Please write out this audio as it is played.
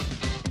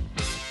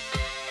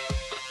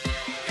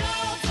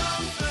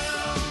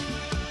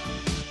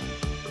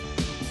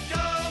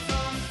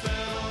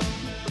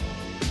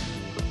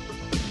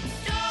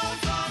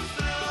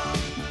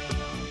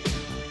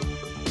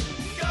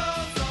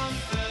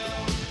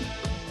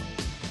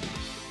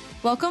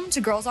Welcome to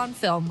Girls on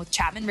Film with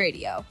Chapman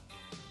Radio.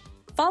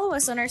 Follow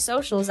us on our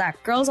socials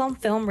at Girls on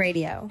Film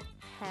Radio.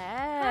 Hey.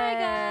 Hi,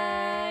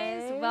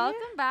 guys.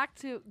 Welcome back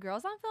to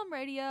Girls on Film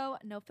Radio.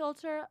 No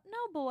filter,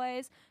 no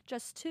boys,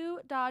 just two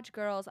Dodge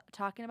girls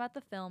talking about the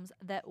films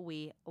that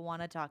we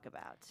want to talk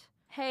about.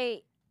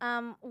 Hey,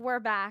 we're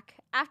back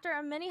after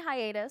a mini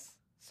hiatus.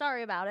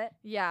 Sorry about it.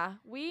 Yeah,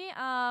 we're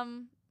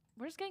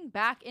just getting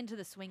back into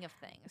the swing of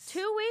things.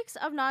 2 weeks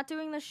of not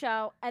doing the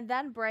show and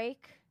then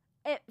break.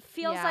 It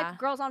feels like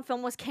Girls on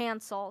Film was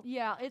canceled.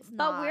 Yeah, it's not.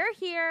 But we're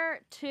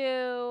here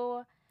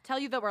to tell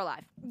you that we're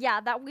alive. Yeah,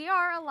 that we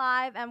are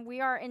alive and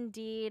we are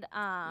indeed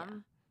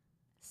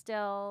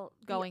still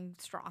going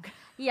strong.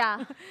 Yeah.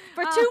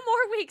 For 2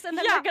 more weeks and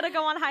then we're going to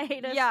go on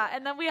hiatus. Yeah,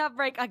 and then we have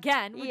break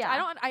again, which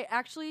I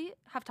actually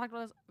have talked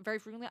about this very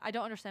frequently. I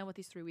don't understand what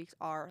these 3 weeks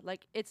are.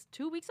 Like, it's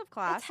 2 weeks of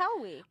class. It's hell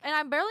week. And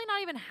I'm barely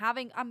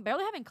having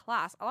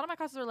class. A lot of my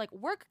classes are like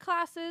work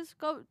classes,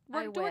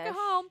 do work at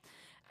home.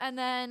 And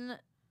then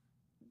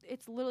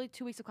it's literally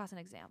 2 weeks of class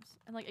and exams.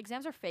 And, like,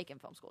 exams are fake in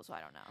film school, so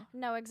I don't know.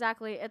 No,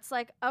 exactly. It's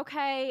like,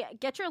 okay,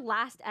 get your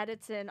last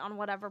edits in on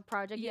whatever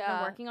project you've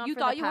been working on. You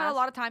thought you had a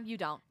lot of time. You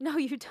don't. No,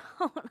 you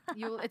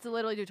don't. It's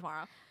literally due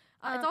tomorrow.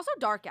 It's also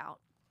dark out.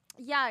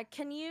 Yeah,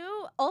 can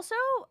you also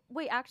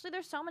wait? Actually,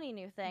 there's so many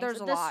new things. There's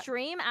the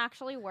stream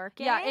actually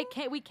working. Yeah,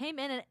 we came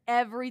in and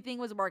everything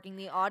was working.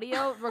 The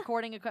audio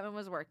recording equipment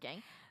was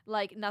working.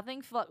 Like,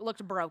 nothing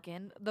looked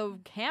broken. The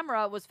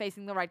camera was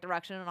facing the right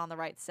direction and on the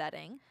right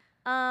setting.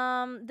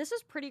 This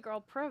is pretty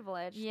girl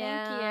privilege.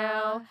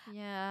 Yeah, thank you.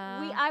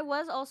 Yeah. I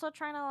was also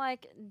trying to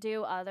like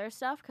do other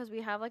stuff because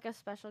we have like a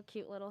special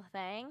cute little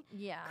thing.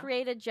 Yeah.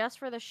 Created just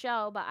for the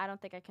show, but I don't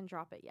think I can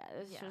drop it yet.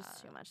 There's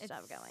just too much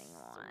stuff going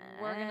on.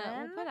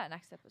 We'll play that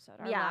next episode.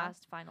 Our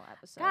last final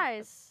episode.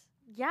 Guys,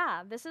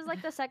 this is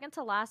like the second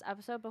to last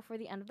episode before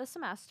the end of the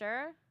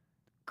semester.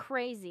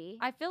 Crazy.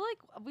 I feel like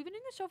we've been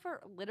doing this show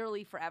for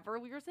literally forever.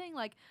 We were saying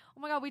like,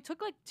 oh my god, we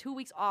took like 2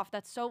 weeks off.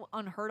 That's so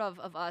unheard of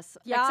us.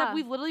 Yeah. Except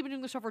we've literally been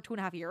doing the show for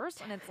 2.5 years,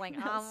 and it's like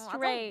that's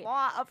a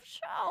lot of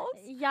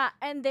shows. Yeah,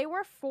 and they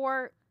were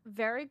for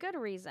very good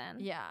reason.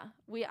 Yeah,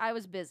 I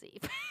was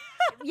busy.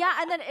 Yeah,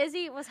 and then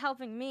Izzy was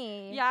helping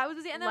me. Yeah, I was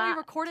busy, and then we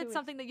recorded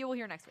something that you will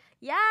hear next week.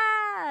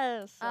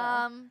 Yes.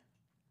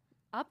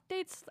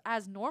 Updates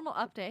as normal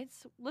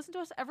updates. Listen to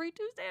us every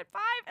Tuesday at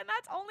 5, and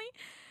that's only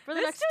for the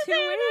next 2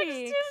 weeks. Next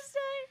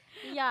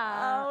Tuesday.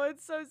 Yeah. Oh,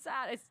 it's so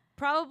sad. It's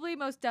probably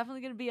most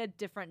definitely going to be a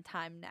different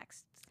time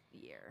next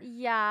year.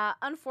 Yeah.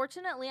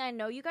 Unfortunately, I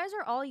know you guys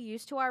are all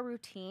used to our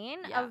routine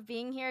of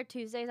being here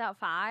Tuesdays at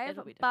 5,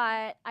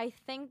 but I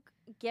think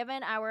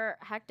given our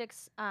hectic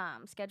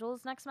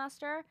schedules next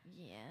semester,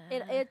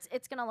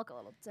 it's gonna look a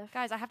little different.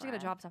 Guys, I have to get a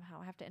job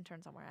somehow. I have to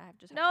intern somewhere. I have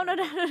just no.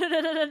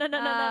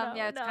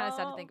 Yeah, it's kind of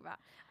sad to think about.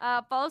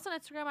 Follow us on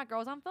Instagram at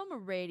Girls on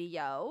Film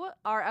Radio.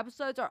 Our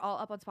episodes are all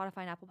up on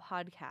Spotify and Apple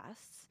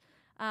Podcasts.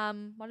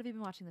 What have you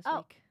been watching this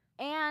week?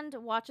 And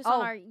watch us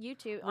on our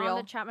YouTube, on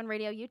the Chapman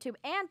Radio YouTube,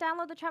 and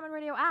download the Chapman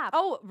Radio app.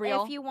 Oh,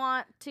 real. If you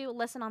want to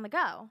listen on the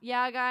go.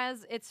 Yeah,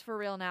 guys, it's for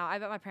real now. I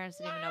bet my parents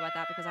didn't even know about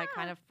that because I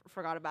kind of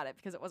forgot about it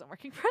because it wasn't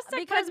working for us.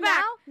 Because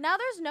now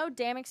there's no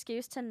damn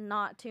excuse to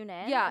not tune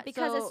in. Yeah,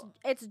 because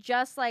it's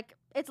just like,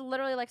 it's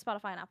literally like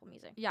Spotify and Apple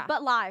Music. Yeah.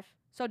 But live.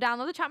 So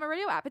download the Chapman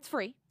Radio app. It's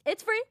free.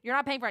 It's free. You're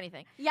not paying for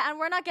anything. Yeah, and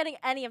we're not getting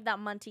any of that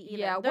money either.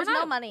 Yeah, there's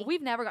no money.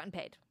 We've never gotten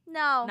paid.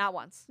 No. Not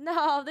once.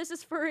 No, this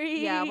is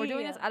free. Yeah, we're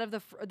doing this out of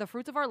the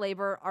fruits of our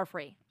labor are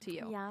free to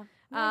you. Yeah.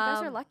 No, you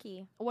guys are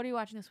lucky. What are you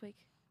watching this week?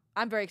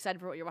 I'm very excited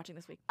for what you're watching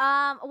this week.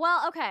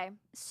 Well, okay.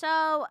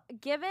 So,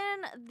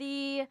 given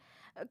the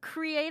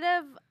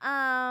creative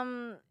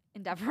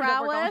endeavor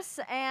prowess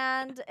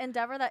and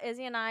endeavor that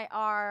Izzy and I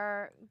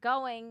are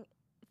going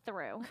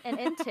through and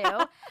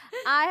into,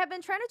 I have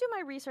been trying to do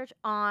my research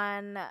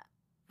on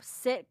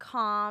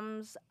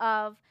sitcoms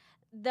of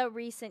the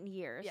recent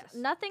years. Yes.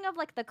 Nothing of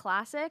like the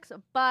classics,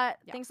 but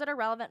things that are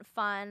relevant,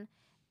 fun,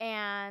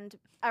 and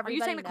everybody Are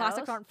you saying the knows.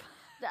 classics aren't fun?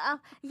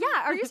 Yeah,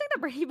 are you saying the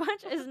Brady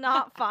Bunch is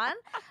not fun?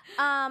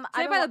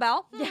 Saved by the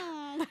Bell?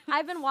 Yeah.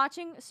 I've been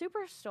watching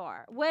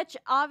Superstore, which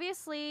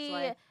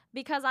obviously,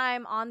 because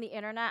I'm on the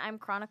internet, I'm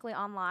chronically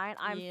online,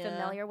 I'm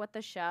familiar with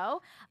the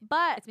show.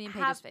 But it's me and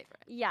Paige's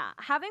favorite. Yeah,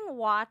 having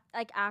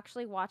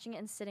actually watching it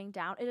and sitting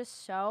down, it is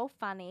so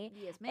funny.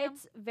 Yes, ma'am.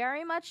 It's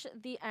very much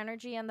the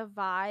energy and the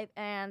vibe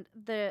and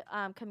the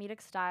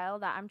comedic style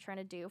that I'm trying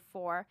to do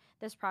for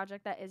this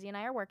project that Izzy and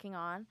I are working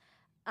on.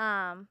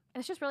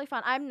 It's just really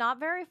fun. I'm not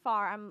very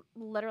far. I'm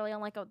literally on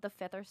like the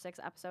 5th or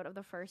 6th episode of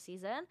the first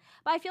season,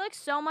 but I feel like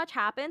so much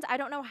happens. I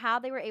don't know how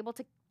they were able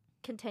to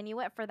continue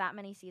it for that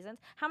many seasons.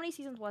 How many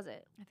seasons was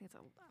it? I think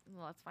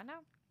let's find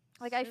out.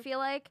 Like, I feel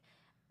like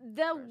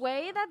the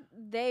way that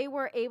they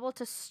were able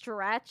to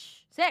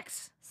stretch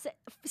 6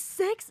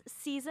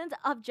 seasons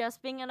of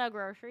just being in a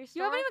grocery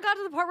store. You haven't even got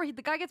to the part where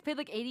the guy gets paid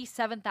like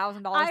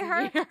 $87,000 I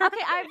heard. a year.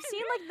 Okay, I've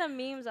seen like the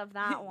memes of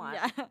that one.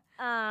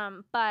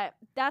 But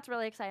that's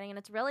really exciting and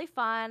it's really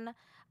fun.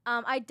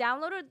 I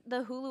downloaded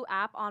the Hulu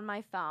app on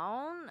my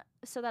phone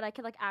so that I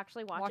could like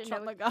actually watch it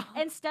on the go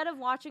instead of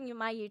watching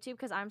my YouTube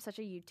because I'm such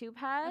a YouTube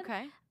head.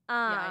 Okay.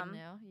 Yeah, I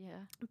know. Yeah.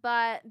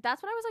 But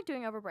that's what I was like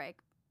doing over break.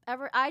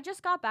 I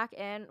just got back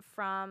in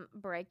from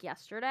break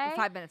yesterday.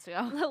 5 minutes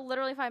ago.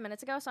 Literally 5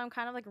 minutes ago, so I'm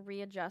kind of like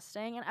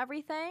readjusting and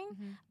everything.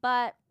 Mhm.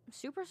 But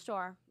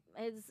Superstore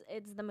is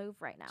the move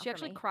right now. She for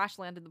actually me. crash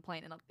landed the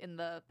plane in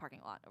the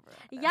parking lot over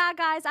there. Yeah,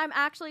 guys, I'm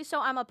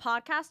a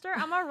podcaster,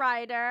 I'm a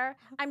writer,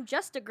 I'm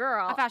just a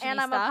girl, A fashionista. and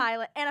I'm a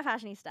pilot and a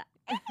fashionista.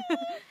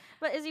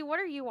 But Izzy, what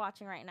are you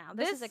watching right now?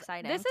 This is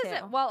exciting. This too.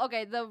 is well,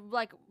 okay. The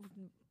like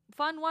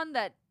fun one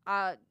that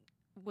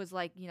was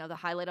like, you know, the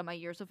highlight of my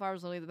year so far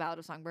was literally the Ballad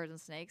of Songbirds and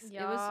Snakes.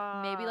 It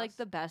was maybe like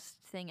the best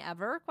thing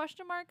ever?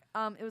 Question mark.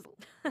 It was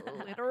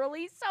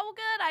literally so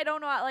good. I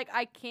don't know. Like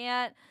I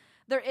can't.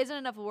 There isn't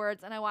enough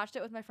words, and I watched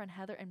it with my friend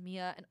Heather and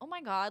Mia, and oh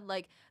my god,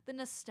 like the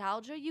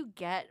nostalgia you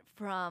get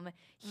from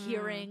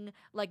hearing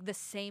like the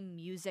same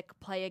music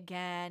play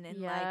again, and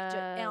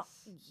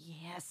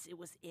yes, it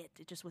was it.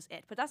 It just was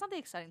it. But that's not the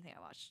exciting thing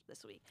I watched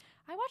this week.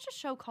 I watched a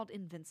show called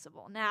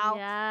Invincible. Now,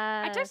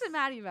 I texted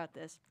Maddie about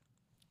this.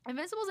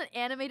 Invincible is an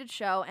animated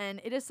show,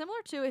 and it is similar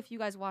to if you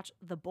guys watch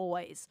The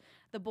Boys.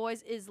 The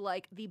Boys is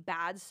like the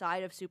bad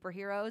side of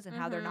superheroes and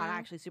how they're not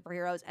actually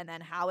superheroes, and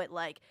then how it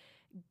like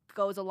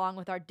goes along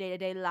with our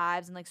day-to-day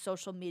lives and like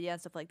social media and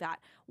stuff like that.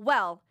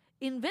 Well,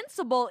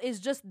 Invincible is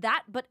just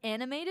that but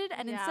animated,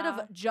 and instead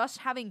of just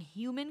having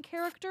human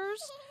characters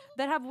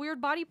that have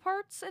weird body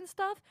parts and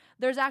stuff,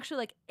 there's actually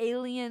like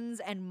aliens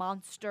and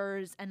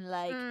monsters and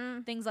like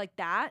things like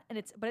that, and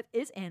it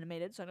is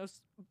animated. So I know,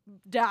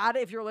 Dad,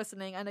 if you're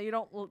listening, I know you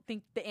don't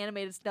think the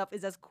animated stuff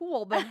is as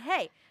cool, but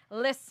hey,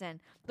 listen,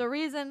 the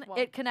reason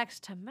it connects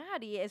to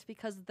Maddie is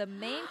because the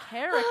main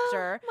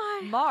character,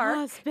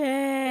 Mark,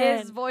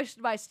 is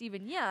voiced by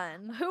Steven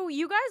Yeun, who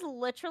you guys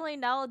literally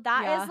know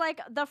that is like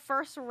the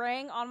first ring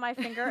on my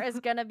finger is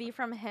gonna be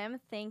from him.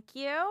 Thank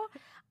you.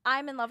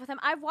 I'm in love with him.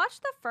 I've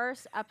watched the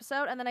first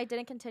episode and then I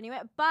didn't continue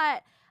it,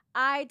 but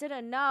I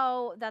didn't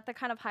know that the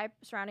kind of hype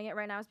surrounding it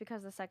right now is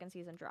because the second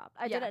season dropped.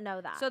 I didn't know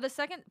that. So the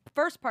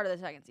first part of the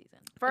second season.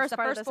 First the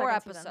part first of the 4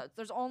 second episodes. season.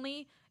 There's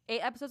only 8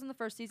 episodes in the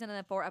first season and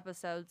then 4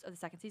 episodes of the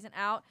second season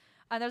out.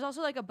 And there's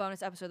also like a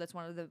bonus episode that's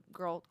one of the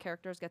girl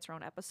characters gets her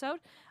own episode.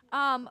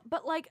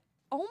 But like,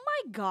 oh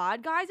my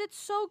god, guys, it's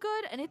so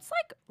good, and it's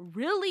like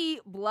really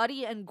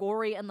bloody and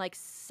gory and like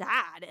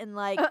sad and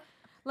like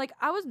like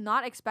I was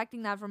not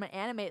expecting that from an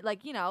anime.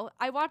 Like, you know,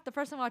 the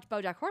first time I watched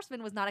BoJack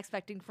Horseman was not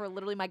expecting for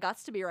literally my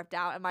guts to be ripped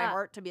out and my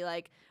heart to be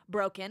like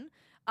broken.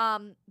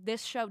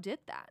 This show did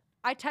that.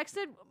 I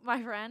texted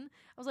my friend.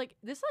 I was like,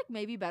 this like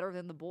may be better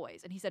than The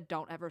Boys, and he said,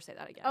 don't ever say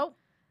that again. Oh.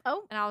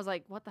 And I was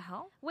like, what the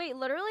hell? Wait,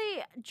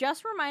 literally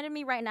just reminded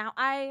me right now.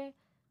 I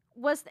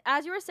was,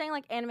 as you were saying,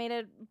 like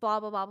animated,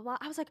 blah, blah, blah, blah, blah.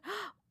 I was like,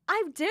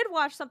 I did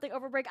watch something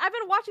over break. I've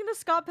been watching the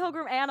Scott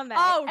Pilgrim anime.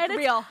 Oh, and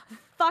real. It's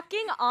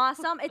fucking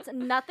awesome. It's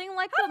nothing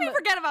like How did we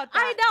forget about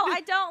that? I know.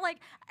 I don't like.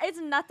 It's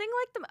nothing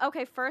like the.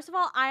 Okay, first of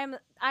all, I'm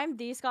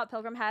the Scott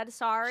Pilgrim head.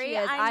 Sorry, she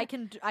is. I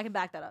can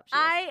back that up.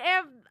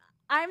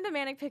 I'm the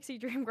manic pixie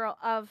dream girl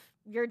of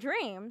your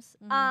dreams.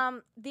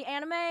 The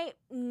anime,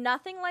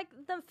 nothing like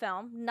the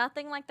film,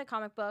 nothing like the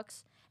comic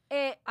books.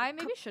 I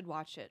maybe should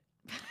watch it.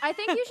 I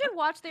think you should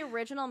watch the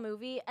original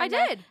movie. I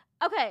did.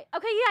 Okay,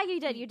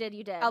 yeah, you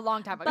did. A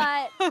long time ago.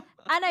 But,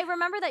 and I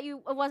remember that it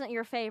wasn't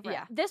your favorite.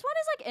 Yeah. This one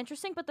is, like,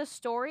 interesting, but the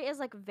story is,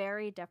 like,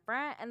 very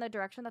different, and the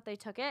direction that they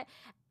took it.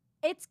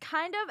 It's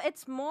kind of,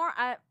 it's more,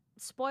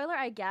 spoiler,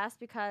 I guess,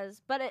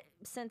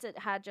 since it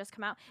had just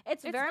come out,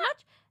 it's very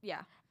much,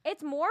 yeah.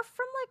 It's more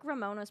from, like,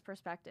 Ramona's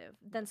perspective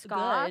than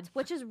Scott's,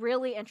 which is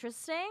really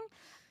interesting.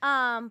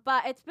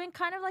 But it's been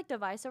kind of, like,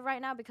 divisive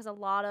right now because a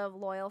lot of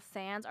loyal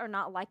fans are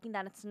not liking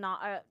that it's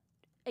not a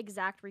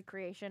exact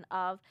recreation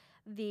of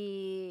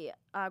the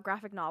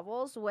graphic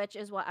novels, which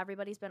is what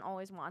everybody's been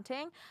always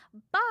wanting.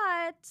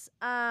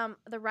 But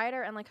the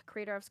writer and like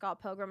creator of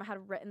Scott Pilgrim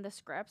had written the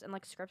scripts and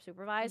like script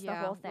supervised the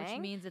whole thing, which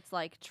means it's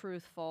like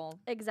truthful.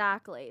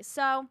 Exactly.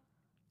 So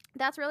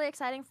that's really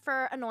exciting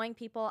for annoying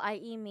people,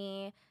 i.e.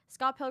 me.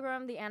 Scott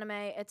Pilgrim, the anime,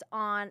 it's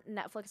on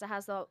Netflix. It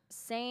has the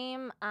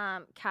same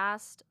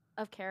cast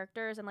of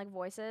characters and like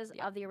voices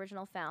of the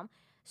original film.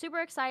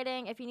 Super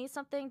exciting. If you need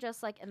something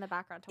just like in the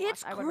background to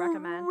watch, I would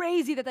recommend. It's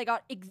crazy that they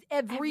got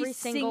every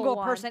single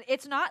person.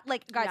 It's not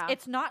like, guys,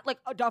 it's not like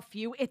a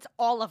few. It's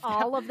all of them.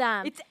 All of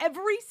them. It's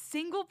every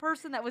single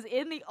person that was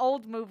in the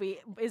old movie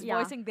is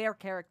voicing their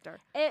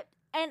character.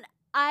 And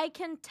I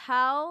can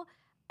tell,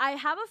 I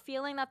have a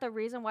feeling that the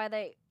reason why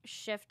they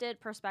shifted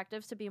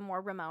perspectives to be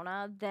more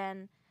Ramona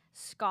than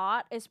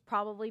Scott is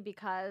probably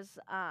because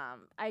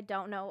I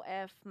don't know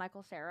if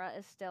Michael Cera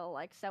is still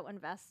like so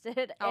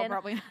invested in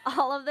probably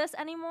all of this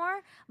anymore,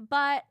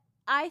 but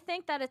I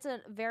think that it's a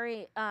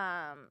very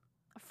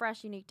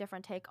fresh, unique,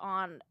 different take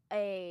on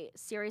a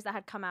series that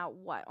had come out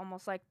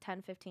almost like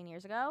 10-15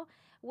 years ago,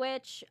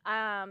 which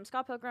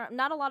Scott Pilgrim,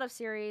 not a lot of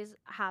series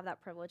have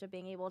that privilege of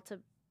being able to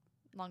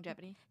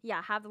longevity.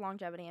 Have the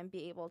longevity and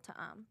be able to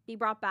be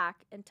brought back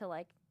into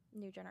like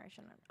new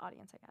generation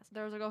audience, I guess.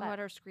 There was a girl who But- had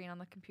her screen on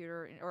the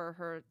computer or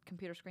her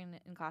computer screen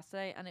in class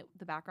today, and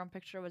the background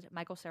picture was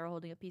Michael Cera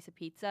holding a piece of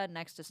pizza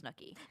next to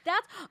Snooki.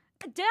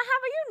 Have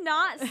you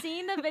not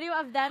seen the video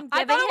of them I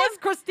giving thought him? it was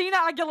Christina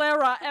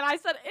Aguilera, and I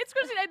said it's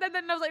Christina, and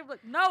then I was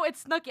like, no,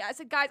 it's Snooki. I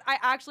said, guys, I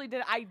actually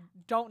did. I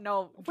don't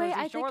know Jersey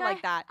I Shore think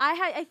like that.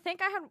 I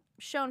think I had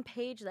shown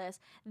Paige this.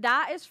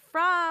 That is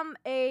from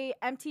a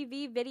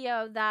MTV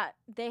video that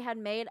they had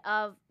made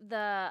of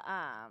the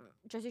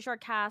Jersey Shore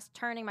cast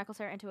turning Michael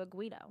Cera into a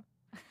Guido,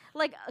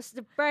 like a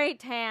spray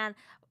tan,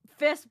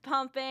 fist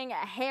pumping,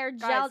 hair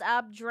Guys, gelled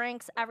up,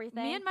 drinks,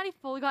 everything. Me and Maddie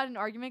fully got in an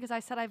argument because I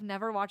said I've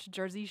never watched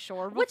Jersey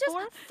Shore before. Which is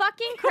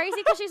fucking crazy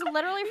because she's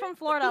literally from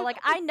Florida. Like,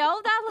 I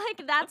know that,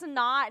 like, that's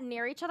not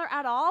near each other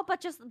at all, but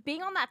just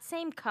being on that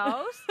same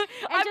coast. And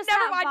I just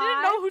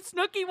didn't know who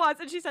Snooki was,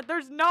 and she said,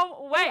 there's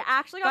no way. It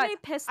actually got Guys, me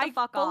pissed the I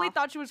fuck off. fully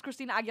thought she was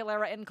Christina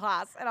Aguilera in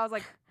class, and I was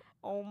like,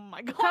 oh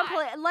my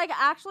God. Like,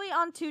 actually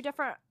on two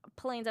different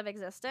planes of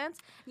existence.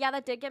 Yeah,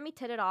 that did get me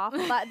titted off,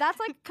 but that's,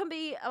 like, can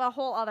be a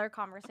whole other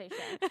conversation.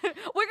 We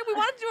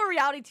wanted to do a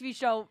reality TV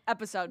show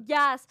episode.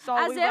 Yes. So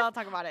as we if, will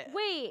talk about it.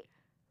 wait,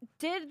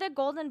 did the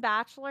Golden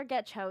Bachelor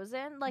get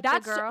chosen? Like,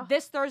 That's the girl?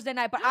 this Thursday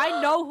night, but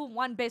I know who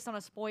won based on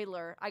a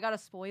spoiler. I got a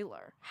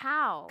spoiler.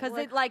 How? Because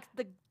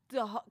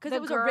because the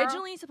it was girl?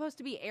 originally supposed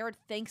to be aired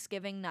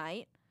Thanksgiving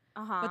night,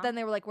 Uh-huh. but then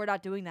they were like, we're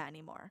not doing that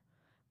anymore.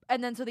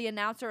 And then so the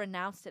announcer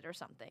announced it or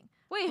something.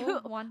 Wait, who?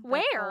 won the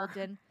Where?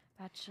 Golden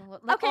Bachelor?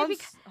 Okay,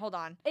 hold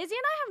on. Izzy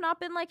and I have not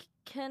been like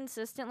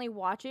consistently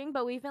watching,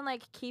 but we've been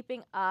like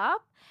keeping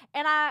up,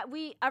 and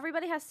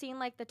everybody has seen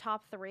like the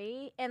top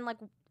 3, and like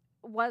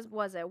was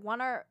it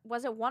one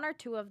or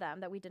two of them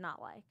that we did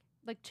not like?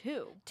 Like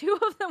 2. 2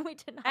 of them we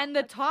did not. And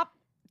the top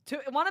 2,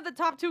 one of the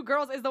top 2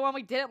 girls is the one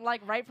we didn't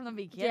like right from the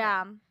beginning.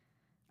 Yeah.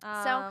 So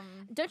Um,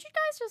 don't you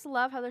guys just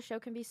love how the show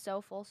can be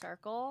so full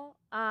circle?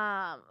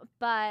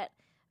 But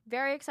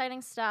very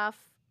exciting stuff.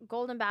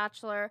 Golden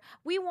Bachelor.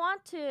 We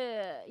want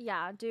to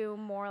do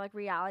more like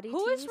reality.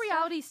 who TV is stuff.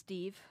 Reality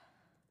Steve?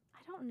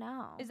 I don't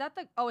know. Is that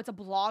it's a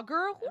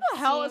blogger? Who the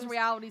hell is Seems-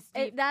 Reality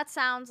Steve? That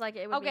sounds like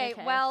it would be Okay, the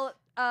case. well,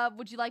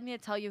 would you like me to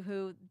tell you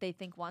who they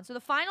think won? So the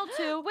final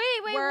 2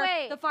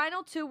 wait. The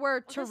final 2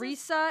 were This is-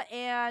 Teresa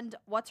and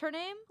what's her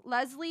name?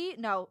 Leslie?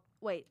 No,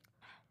 wait.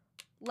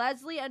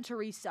 Leslie and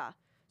Teresa.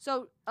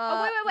 So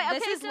wait.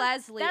 This Okay, is so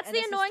Leslie. that's and the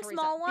this is annoying Teresa.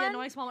 small one? The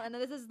annoying small one. And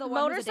then this is the The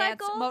one who's a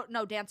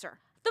motorcycle? dancer.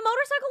 The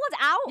motorcycle was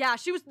out. Yeah,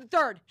 she was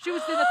third. She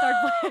was in the third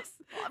place.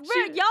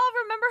 Y'all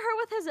remember her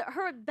with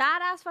her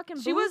badass fucking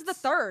boots? She was the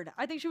third.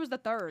 I think she was the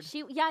third.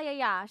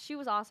 Yeah. She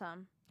was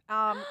awesome. Do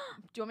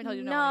you want me to tell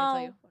you? No, I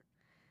want me to tell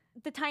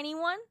you. The tiny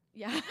one?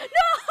 Yeah.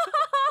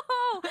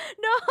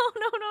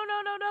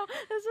 No.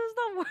 This is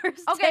the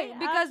worst. Okay, day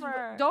because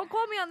ever. don't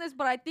quote me on this,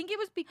 but I think it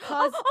was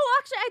because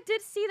actually, I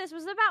did see this.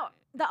 Was it about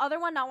the other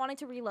one not wanting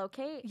to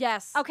relocate?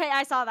 yes. Okay,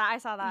 I saw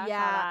that.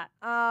 Yeah.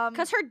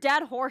 Because her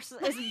dead horse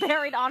is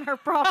buried on her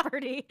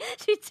property.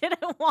 She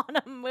didn't want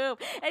to move.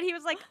 And he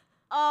was like,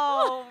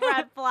 oh,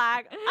 red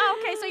flag.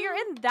 Okay, so you're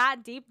in that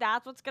deep.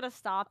 That's what's going to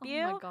stop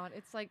you? Oh my God,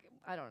 it's like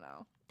I don't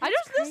know. That's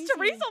this crazy.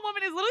 Teresa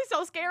woman is literally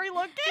so scary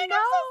looking. No.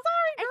 I'm so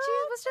sorry, And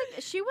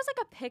girl. she was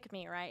like a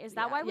pick-me, right? Is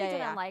that Yeah, why we yeah, didn't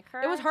yeah. like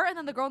her? It was her and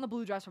then the girl in the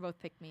blue dress were both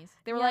pick me's.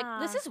 They were like,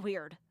 this Yeah. is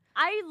weird.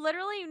 I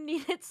literally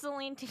needed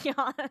Celine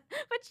Dion,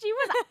 but she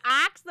was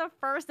axed the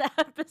first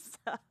episode.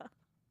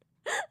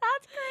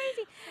 That's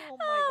crazy. Oh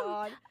my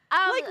God.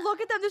 Like,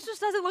 look at them. This just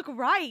doesn't look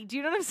right. Do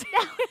you know what I'm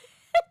saying?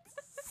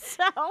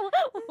 so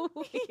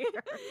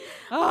weird.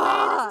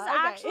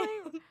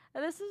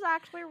 This is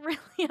actually really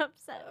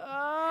upsetting.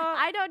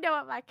 I don't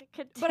know if I could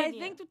continue. But I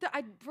think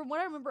that from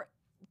what I remember,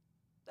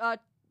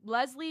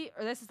 Leslie,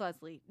 or this is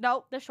Leslie.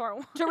 No, the short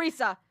one.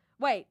 Teresa.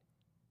 Wait.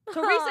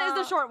 Teresa is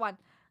the short one.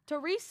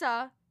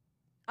 Teresa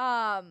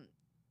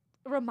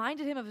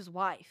reminded him of his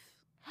wife.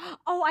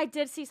 Oh, I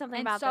did see something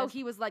And about so this.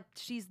 he was like,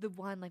 she's the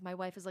one, like my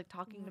wife is like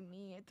talking to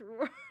me through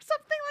her,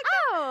 something like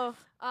Oh.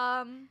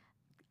 that.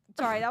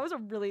 Sorry, that was a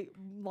really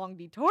long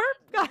detour,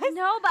 guys.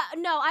 No,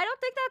 I don't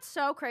think that's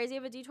so crazy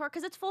of a detour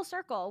because it's full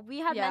circle. We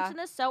had Yeah. mentioned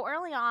this so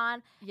early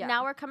on. Yeah.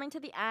 Now we're coming to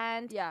the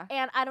end. Yeah.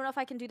 And I don't know if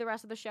I can do the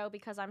rest of the show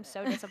because I'm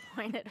so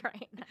disappointed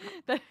right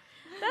now.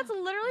 That's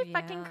literally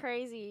fucking Yeah.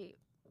 crazy.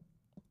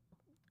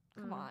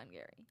 Come on,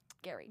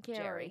 Gary.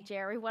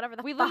 Jerry, whatever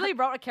the We fuck. literally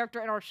wrote a character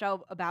in our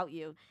show about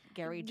you,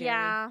 Jerry.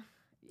 Yeah.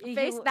 You-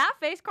 That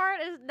face card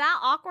that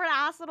awkward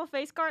ass little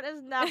face card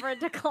is never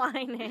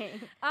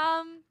declining.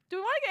 Do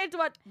we want to get into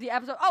what the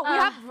episode? Oh, we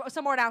have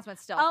some more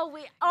announcements still. Oh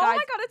Guys. my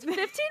god, it's 15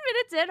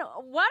 minutes in.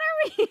 What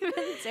are we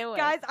even doing?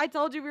 Guys, I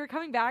told you we were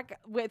coming back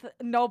with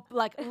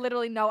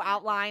literally no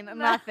outline,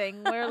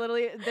 nothing. We're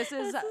literally this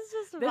is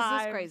just this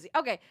is crazy.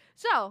 Okay,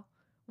 so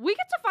we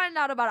get to find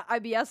out about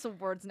IBS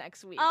awards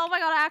next week. Oh my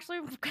god, I actually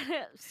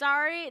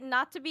sorry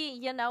not to be,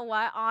 you know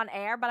what, on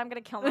air, but I'm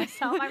gonna kill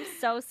myself. I'm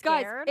so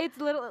scared. Guys, it's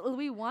literally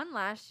we won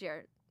last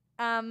year.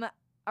 Are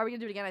we gonna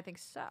do it again? I think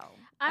so.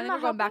 I I'm think we're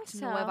going back hoping to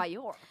so. Nueva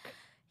York.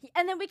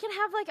 And then we can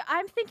have like,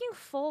 I'm thinking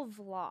full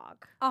vlog.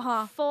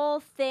 Uh-huh. Full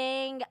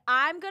thing.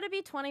 I'm going to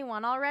be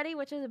 21 already,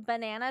 which is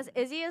bananas.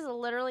 Izzy is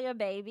literally a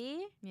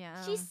baby.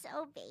 Yeah. She's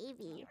so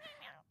baby.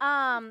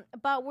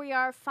 But we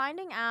are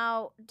finding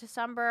out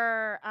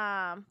December,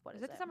 what is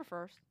Is it it? December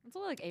 1st? It's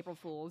only like April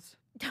Fool's.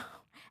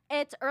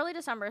 It's early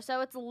December,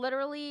 so it's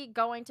literally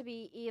going to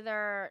be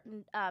either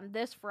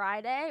this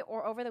Friday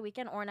or over the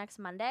weekend or next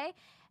Monday.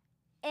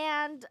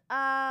 And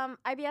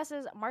IBS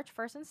is March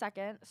 1st and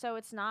 2nd, so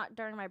it's not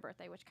during my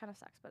birthday, which kind of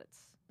sucks, but it's,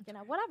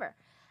 whatever.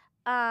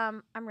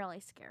 I'm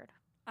really scared.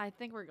 I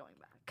think we're going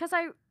back. Because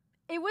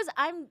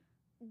I'm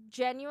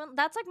genuine.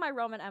 That's like my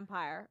Roman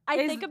Empire.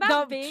 I think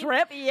about the being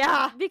trip,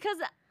 yeah. because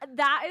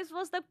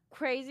was the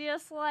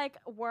craziest like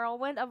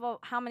whirlwind of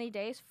how many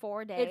days?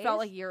 4 days. It felt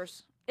like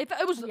years. It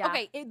was Yeah.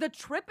 okay. The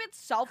trip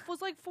itself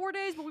was like 4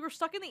 days, but we were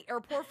stuck in the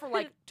airport for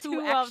like two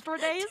Two extra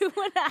days.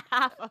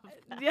 2.5 of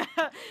them. Yeah,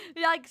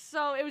 like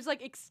so it was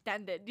like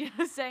extended. You know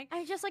what I'm saying?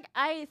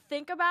 I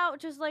think about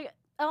just like,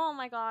 oh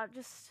my god,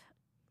 just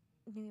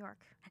New York.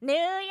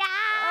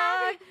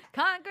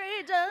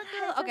 Concrete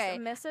jungle. I Okay,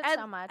 just miss it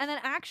so much. And then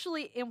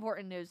actually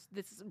important news.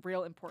 This is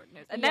real important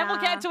news. And then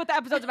we'll get into what the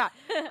episode's about.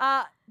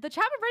 The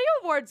Chapman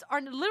Radio Awards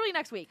are literally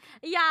next week.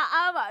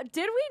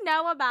 Did we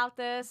know about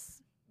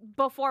this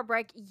before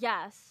break?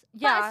 Yes.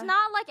 Yeah. But it's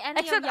not like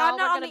any Except of y'all I'm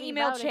not were on gonna the be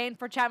email voting. chain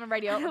for Chapman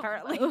Radio,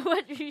 apparently.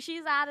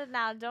 She's added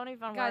now. Don't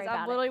even worry Guys, about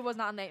I it. literally was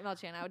not on the email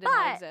chain. I did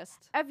not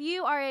exist. If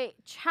you are a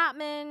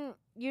Chapman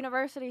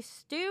University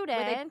student,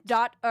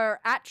 With a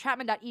at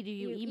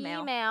chapman.edu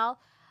email.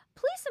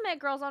 please submit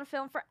Girls on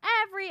Film for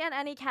every and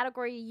any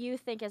category you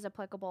think is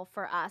applicable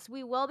for us.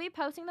 We will be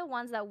posting the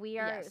ones that we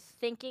are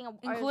thinking,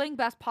 Including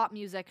best pop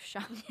music show.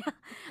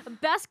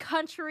 best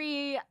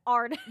country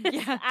artist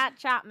at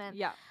Chapman.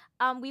 Yeah.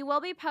 We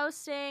will be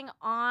posting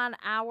on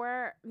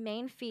our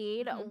main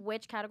feed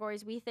which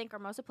categories we think are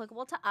most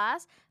applicable to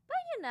us.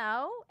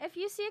 But if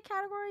you see a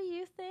category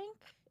you think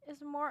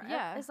is more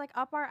is like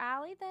up our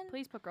alley, then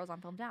Please put Girls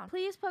on Film down.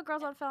 please put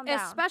Girls on Film down.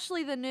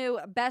 Especially the new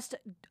best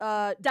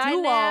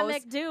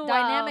Dynamic duos. duo.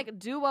 Dynamic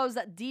duos,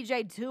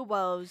 DJ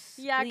duos.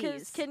 Yeah, because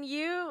please. can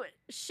you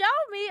show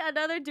me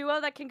another duo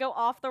that can go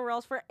off the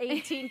rails for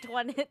 18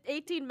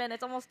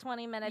 minutes, almost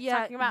 20 minutes,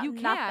 talking about you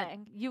can't.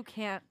 nothing? You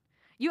can't.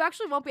 You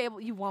actually won't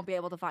be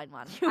able to find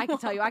one. I can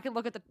tell you. I can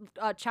look at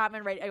the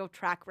Chapman Radio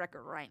track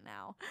record right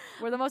now.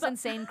 We're the most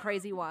insane,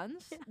 crazy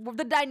ones.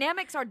 The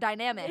dynamics are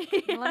dynamic.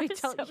 Let me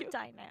tell so you.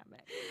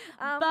 dynamic.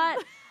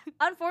 But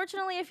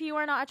unfortunately, if you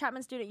are not a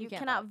Chapman student, you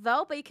can't cannot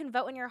vote, but you can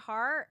vote in your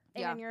heart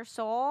and Yeah. in your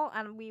soul,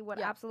 and we would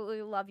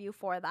absolutely love you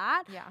for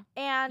that. Yeah.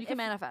 And You can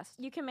manifest.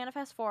 You can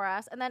manifest for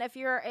us. And then if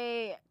you're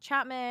a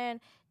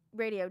Chapman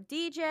Radio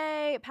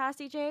DJ, past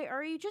DJ,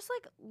 or you just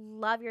like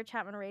love your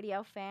Chapman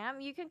Radio fam,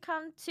 you can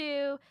come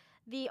to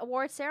the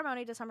award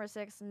ceremony December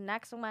 6th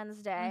next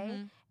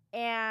Wednesday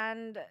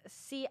and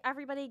see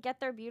everybody get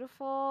their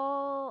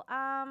beautiful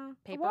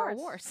Paper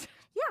awards.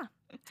 Yeah.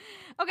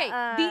 Okay,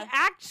 the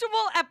actual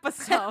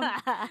episode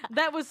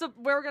that was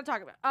where we're gonna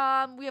talk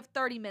about. We have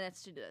 30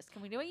 minutes to do this.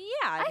 Can we do it?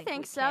 Yeah, I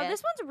think we so. can.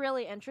 This one's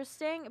really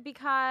interesting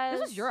because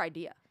This was your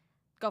idea.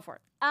 Go for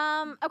it.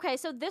 Okay,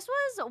 so this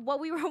was what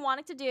we were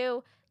wanting to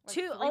do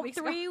Like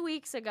 3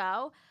 weeks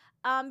ago.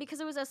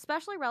 Because it was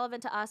especially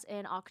relevant to us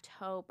in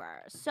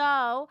October.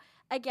 So,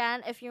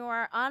 again, if you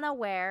are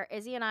unaware,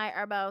 Izzy and I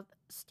are both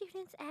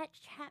students at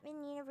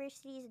Chapman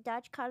University's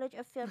Dutch College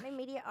of Film and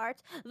Media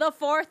Arts, the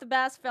 4th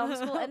best film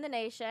school in the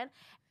nation.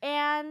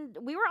 And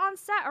we were on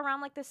set around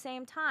like the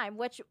same time,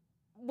 which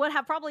would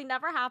have probably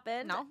never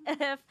happened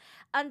if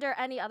under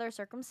any other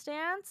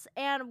circumstance.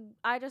 And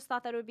I just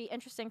thought that it would be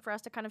interesting for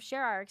us to kind of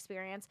share our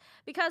experience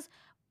because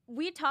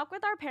we talk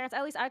with our parents,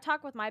 at least I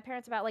talk with my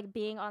parents about like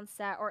being on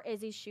set or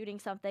Izzy shooting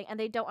something and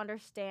they don't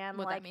understand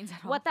What like that means at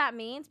all. what that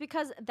means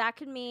because that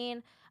could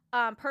mean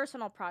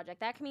personal project,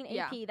 that can mean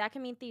AP, that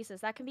can mean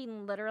thesis, that can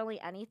mean literally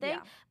anything.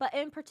 Yeah. But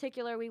in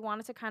particular, we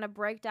wanted to kind of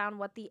break down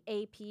what the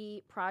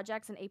AP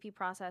projects and AP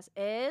process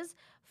is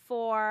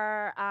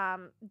for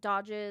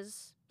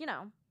Dodge's,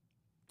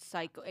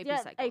 Cycle, AP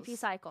cycles. AP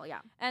cycle, yeah.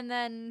 And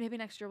then maybe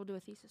next year we'll do a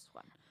thesis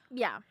one.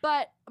 Yeah.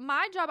 But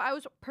my job, I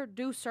was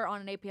producer on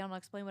an AP. I'm going to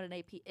explain what an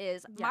AP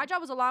is. Yeah. My job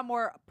was a lot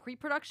more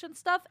pre-production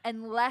stuff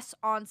and less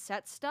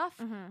on-set stuff.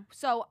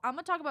 So I'm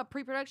going to talk about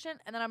pre-production,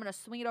 and then I'm going to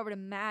swing it over to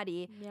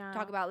Maddie to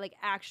talk about, like,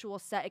 actual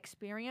set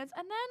experience.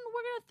 And then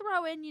we're going to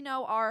throw in,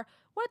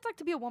 what it's like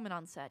to be a woman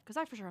on set, because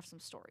I for sure have some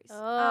stories.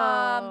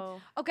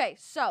 Oh. Okay,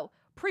 so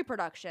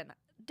pre-production.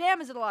 Damn,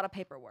 is it a lot of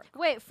paperwork.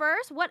 Wait,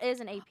 first, what is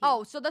an AP?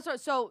 Oh, so that's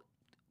what, so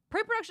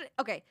pre-production,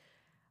 okay.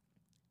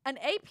 An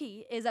AP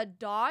is a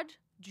Dodge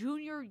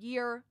junior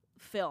year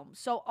film.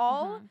 So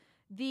all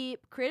the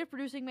creative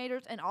producing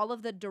majors and all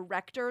of the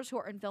directors who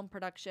are in film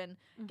production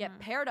get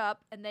paired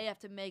up and they have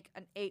to make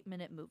an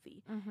 8-minute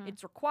movie.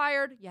 It's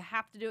required. You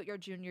have to do it your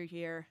junior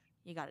year.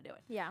 You got to do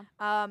it. Yeah.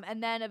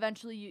 And then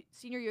eventually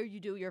senior year, you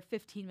do your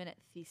 15-minute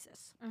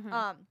thesis.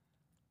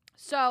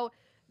 So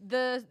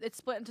it's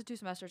split into 2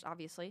 semesters,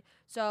 obviously.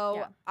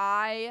 So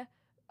I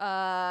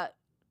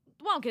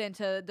won't get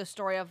into the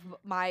story of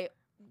my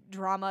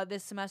drama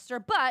this semester,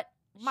 but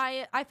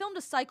I filmed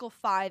a cycle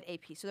 5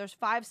 AP. So there's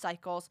 5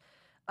 cycles,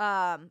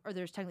 or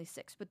there's technically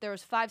 6, but there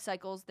was 5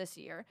 cycles this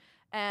year.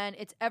 And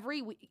it's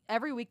every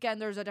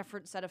weekend there's a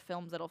different set of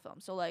films that'll film.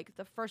 So like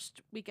the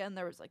first weekend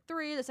there was like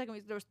 3, the second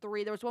week there was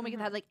 3, there was one weekend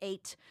that had like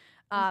 8,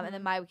 and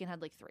then my weekend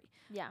had like 3.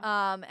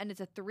 Yeah. And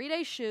it's a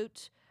 3-day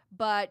shoot,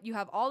 but you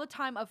have all the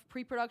time of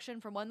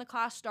pre-production from when the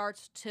class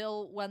starts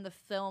till when the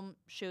film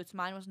shoots.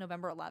 Mine was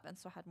November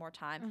 11th, so I had more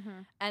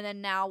time. And then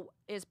now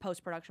is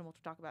post-production, which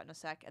we'll talk about in a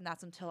sec, and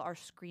that's until our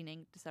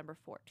screening December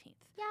 14th.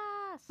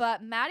 Yes.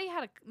 But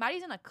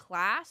Maddie's in a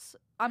class.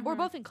 We're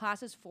both in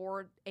classes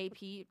for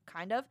AP,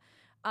 kind of.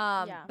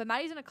 But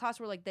Maddie's in a class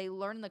where like they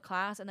learn in the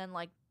class, and then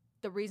like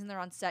the reason they're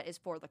on set is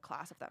for the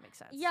class, if that makes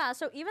sense. Yeah,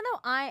 so even though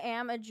I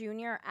am a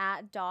junior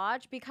at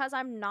Dodge, because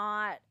I'm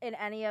not in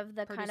any of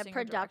the kind of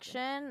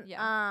production,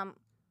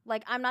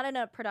 like I'm not in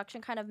a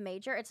production kind of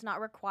major, it's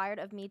not required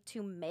of me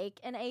to make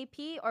an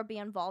AP or be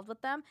involved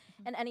with them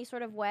in any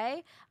sort of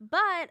way.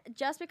 But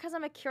just because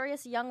I'm a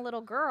curious young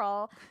little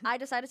girl, I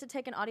decided to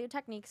take an audio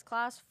techniques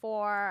class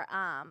for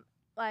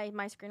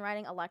my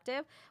screenwriting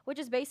elective, which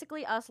is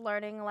basically us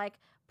learning like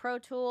Pro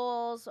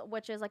Tools,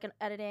 which is like an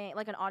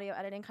audio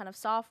editing kind of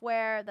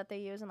software that they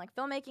use in like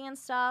filmmaking and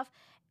stuff.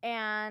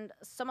 And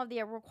some of the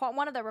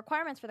one of the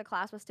requirements for the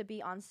class was to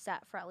be on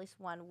set for at least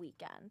one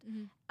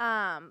weekend.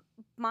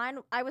 Mine,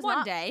 I was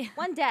one day.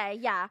 One day,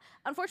 yeah.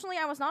 Unfortunately,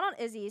 I was not on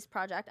Izzy's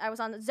project. I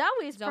was on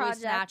Zoe's project.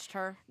 Zoe snatched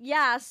her.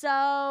 Yeah,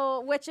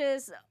 so which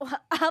is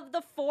of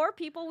the 4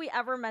 people we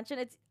ever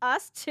mentioned, it's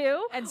us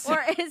 2, and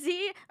or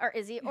Izzy,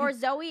 or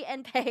Zoe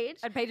and Paige.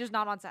 And Paige is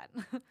not on set.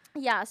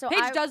 Yeah, so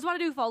Paige does want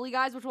to do Foley,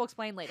 guys, which we'll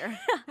explain later.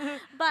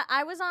 But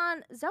I was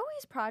on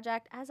Zoe's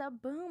project as a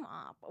boom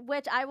op,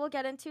 which I will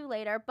get into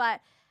later.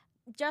 But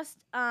just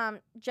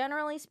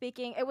generally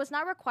speaking, it was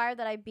not required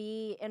that I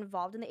be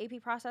involved in the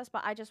AP process,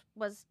 but I just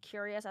was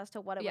curious as to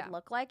what it would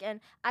look like.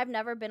 And I've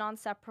never been on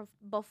set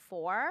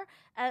before,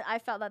 and I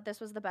felt that this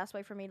was the best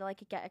way for me to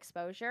like get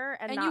exposure.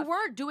 And you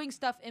weren't doing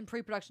stuff in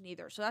pre-production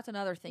either, so that's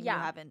another thing you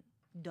haven't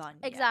done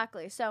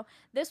exactly yet. So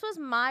this was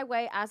my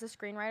way as a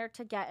screenwriter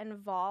to get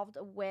involved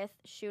with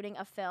shooting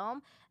a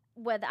film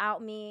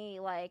without me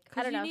like,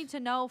 I don't know. Because you need to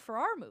know for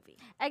our movie.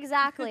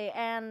 Exactly.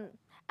 And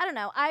I don't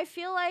know. I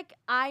feel like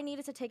I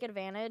needed to take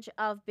advantage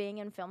of being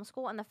in film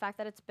school and the fact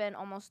that it's been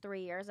almost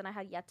 3 years and I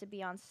had yet to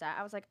be on set.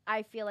 I was like,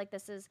 I feel like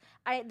this is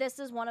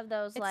one of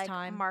those like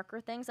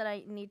marker things that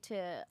I need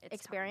to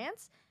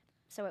experience.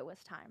 So it was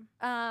time.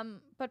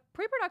 But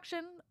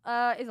pre-production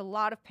is a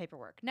lot of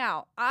paperwork.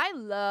 Now, I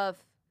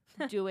love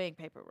doing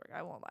paperwork.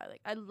 I won't lie.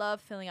 Like I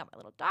love filling out my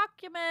little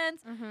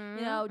documents,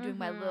 doing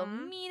my little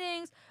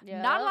meetings.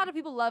 Yep. Not a lot of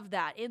people love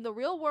that. In the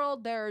real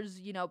world,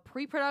 there's,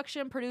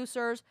 pre-production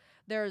producers,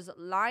 there's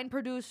line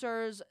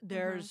producers,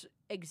 there's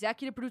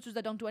executive producers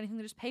that don't do anything,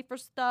 they just pay for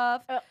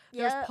stuff.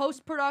 There's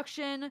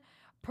post-production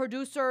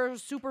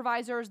producers,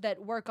 supervisors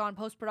that work on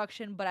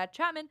post-production, but at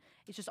Chapman,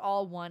 it's just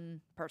all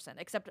one person.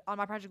 Except on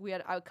my project,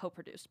 I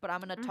co-produced, but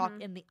I'm going to talk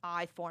in the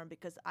I form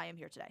because I am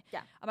here today.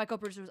 Yeah. My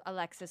co-producer was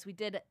Alexis. We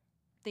did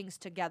things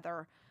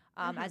together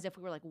as if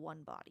we were like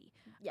one body.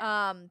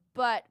 Yeah.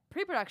 But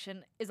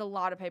pre-production is a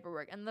lot of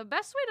paperwork, and the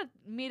best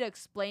way to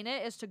explain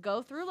it is to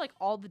go through like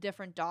all the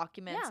different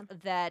documents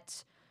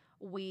that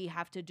we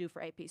have to do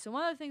for AP. So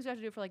one of the things we have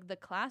to do for like the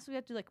class, we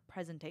have to do like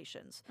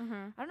presentations. I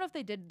don't know if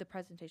they did the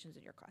presentations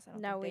in your class. I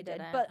don't think they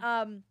did.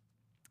 But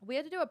we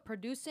had to do a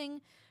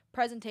producing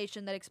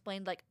presentation that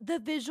explained like the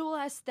visual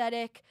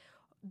aesthetic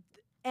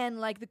and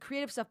like the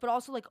creative stuff, but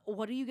also like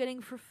what are you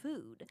getting for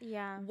food?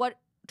 Yeah. What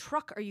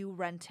truck are you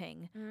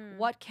renting?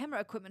 What camera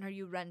equipment are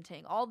you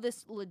renting? All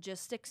this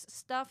logistics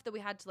stuff that we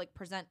had to like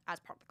present as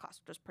part of the class,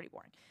 which was pretty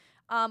boring.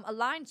 A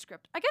line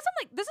script. I guess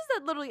I'm like, this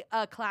is literally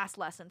a class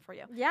lesson for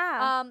you.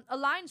 Yeah. A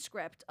line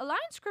script. A line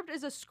script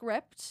is a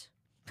script.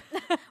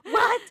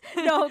 What?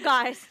 No,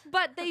 guys.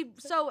 But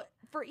so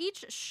for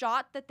each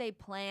shot that they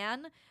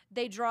plan,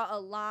 they draw a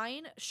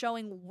line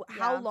showing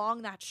how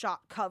long that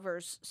shot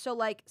covers. So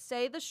like,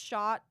 say the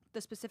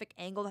specific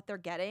angle that they're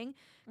getting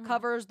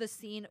covers the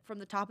scene from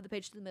the top of the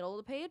page to the middle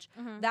of the page.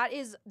 That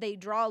is, they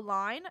draw a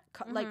line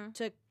like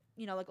to,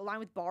 like a line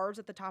with bars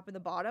at the top and the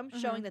bottom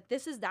showing that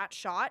this is that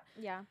shot.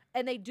 Yeah.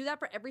 And they do that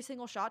for every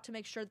single shot to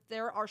make sure that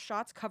there are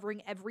shots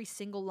covering every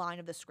single line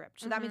of the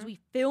script. So that means we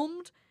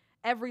filmed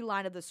every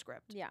line of the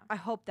script. Yeah. I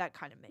hope that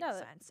kind of makes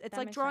sense. It's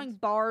like drawing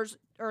bars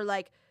or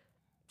like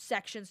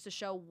sections to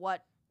show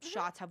what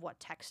shots have what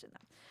text in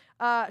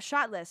them.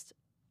 Shot list.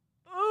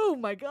 Oh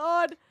my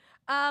God.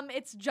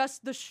 It's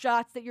just the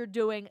shots that you're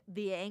doing,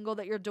 the angle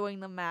that you're doing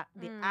them at,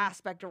 the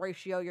aspect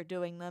ratio you're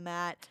doing them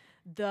at,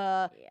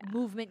 the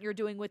movement you're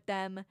doing with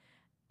them,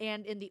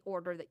 and in the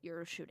order that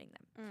you're shooting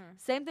them.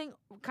 Same thing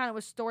kind of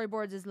with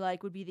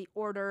storyboards would be the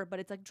order, but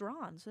it's like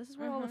drawn. So this is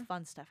where all the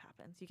fun stuff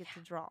happens. You get to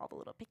draw all the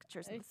little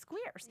pictures and the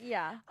squares.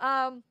 Yeah.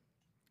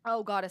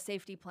 Oh God, a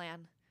safety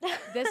plan.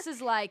 This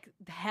is like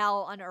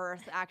hell on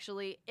earth,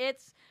 actually.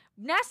 It's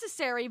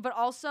necessary, but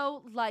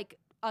also like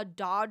a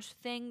Dodge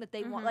thing that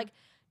they want. Like,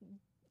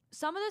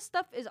 some of this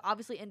stuff is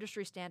obviously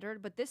industry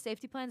standard, but this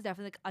safety plan is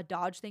definitely like a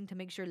Dodge thing to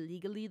make sure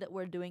legally that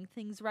we're doing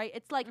things right.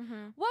 It's like, what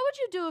would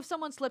you do if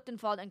someone slipped and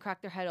fell and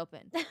cracked their head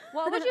open?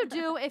 What would you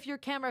do if your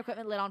camera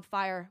equipment lit on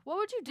fire? What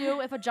would you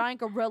do if a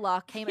giant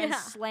gorilla came and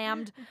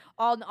slammed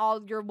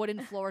all your wooden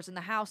floors in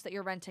the house that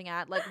you're renting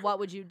at? Like, what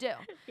would you do?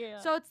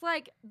 So it's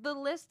like the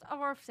list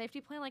of our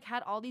safety plan like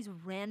had all these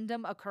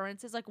random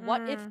occurrences. Like,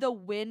 what if the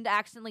wind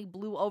accidentally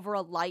blew over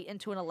a light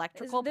into an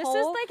electrical pole? This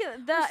is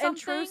like the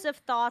intrusive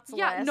thoughts list.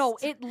 Yeah, no,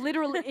 it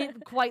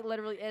quite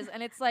literally is.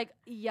 And it's like,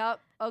 yep,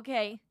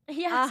 okay.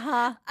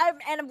 Yes.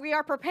 And we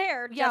are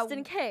prepared just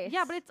in case.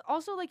 Yeah, but it's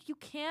also like you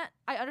can't,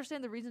 I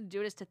understand the reason to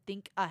do it is to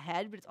think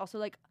ahead, but it's also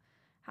like,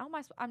 how am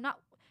I,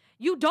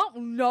 you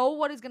don't know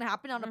what is going to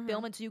happen on a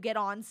film until you get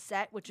on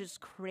set, which is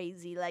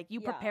crazy. Like, you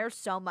prepare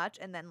so much,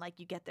 and then, like,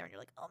 you get there and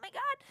you're like, oh my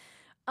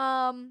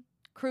God.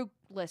 Crew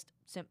list,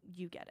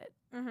 you get it.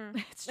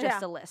 It's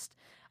just a list.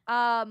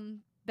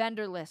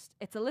 Vendor list.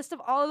 It's a list of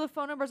all of the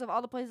phone numbers of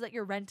all the places that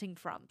you're renting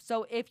from.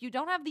 So if you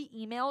don't have the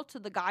email to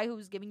the guy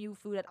who's giving you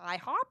food at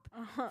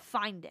IHOP,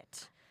 find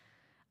it.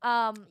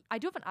 I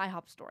do have an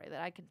IHOP story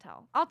that I can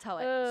tell. I'll tell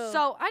it.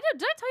 So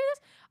did I tell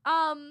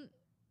you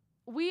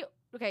this?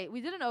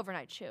 We did an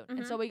overnight shoot,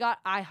 and so we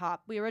got IHOP.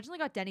 We originally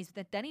got Denny's, but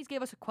then Denny's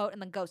gave us a quote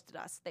and then ghosted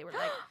us. They were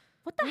like,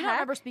 "What the heck? I don't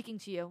remember speaking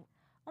to you."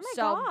 Oh my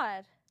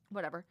God.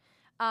 Whatever.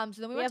 So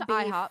then we went to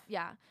IHOP.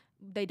 Yeah,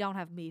 they don't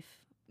have beef.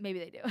 Maybe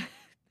they do.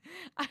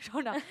 I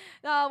don't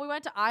know. We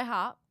went to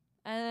IHOP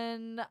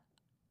and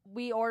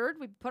we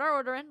put our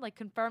order in, like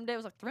confirmed it. It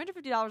was like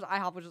 $350 at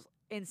IHOP, which is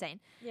insane.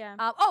 Yeah.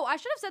 I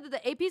should have said that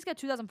the APs get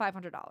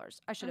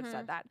 $2,500. I should have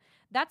said that.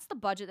 That's the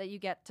budget that you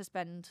get to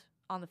spend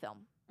on the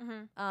film.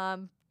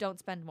 Don't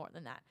spend more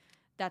than that.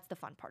 That's the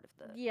fun part of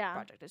the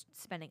project, is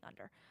spending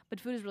under. But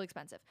food is really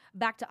expensive.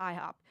 Back to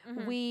IHOP.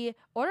 We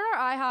ordered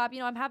our IHOP. You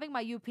know, I'm having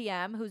my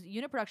UPM, who's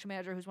unit production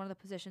manager, who's one of the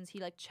positions. He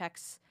like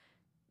checks.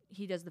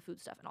 He does the food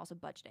stuff and also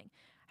budgeting.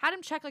 Had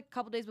him check like a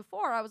couple days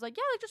before. I was like,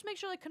 yeah, like just make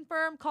sure, like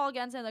confirm, call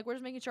again, saying like we're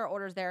just making sure our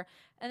order's there.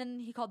 And then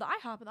he called the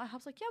IHOP, and the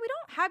IHOP's like, yeah, we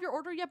don't have your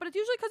order yet, but it's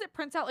usually because it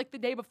prints out like the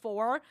day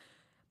before.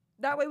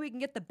 That way we can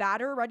get the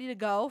batter ready to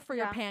go for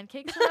your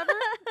pancakes or whatever.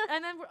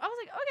 And then I was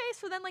like, okay.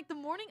 So then like the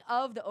morning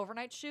of the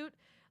overnight shoot,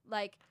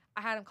 like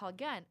I had him call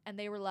again, and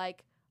they were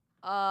like,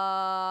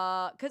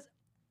 because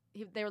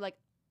they were like,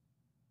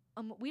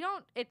 we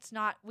don't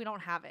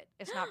have it.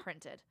 It's not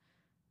printed.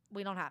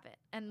 We don't have it.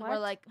 And we're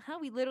like,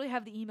 we literally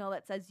have the email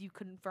that says you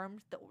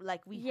confirmed that,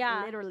 like, we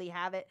literally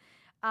have it.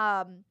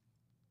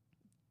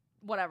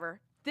 Whatever.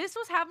 This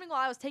was happening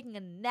while I was taking a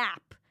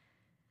nap.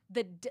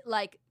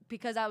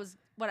 Because I was,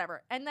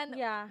 whatever. And then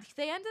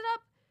they ended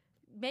up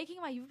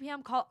making my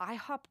UPM call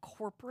IHOP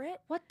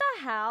corporate. What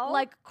the hell?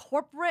 Like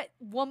corporate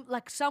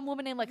like some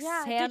woman named like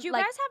Sam. Did you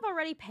guys have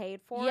already paid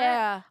for it?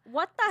 Yeah.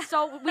 What the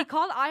So we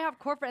called IHOP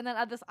corporate, and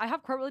then this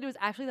IHOP corporate lady was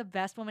actually the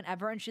best woman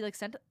ever, and she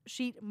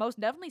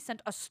most definitely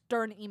sent a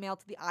stern email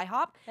to the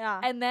IHOP.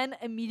 Yeah. And then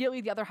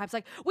immediately the other IHOP's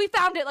like, we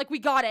found it, like we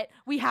got it.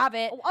 We have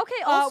it.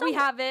 Okay, also we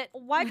have it.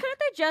 Why couldn't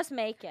they just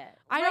make it?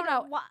 I don't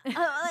know.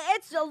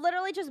 It's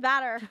literally just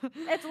batter.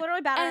 It's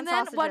literally batter and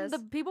sausages. And then when the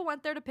people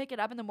went there to pick it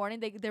up in the morning,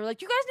 they were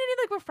like, you guys need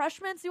any like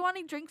refreshments? Do you want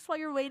any drinks while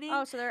you're waiting?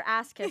 Oh, so they're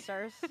ass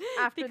kissers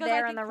after because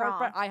they're I in the think wrong.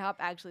 corporate IHOP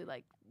actually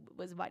like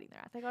was biting their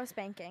ass. They go to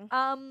spanking.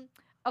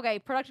 Okay,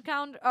 production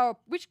calendar or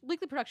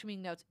weekly production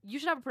meeting notes. You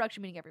should have a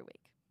production meeting every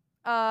week.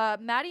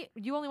 Maddie,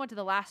 you only went to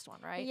the last one,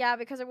 right? Yeah,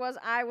 because it was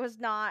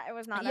not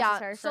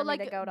necessary for me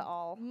to go to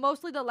all.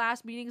 Mostly the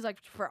last meetings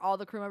like for all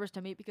the crew members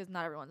to meet because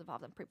not everyone's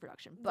involved in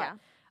pre-production. But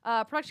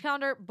production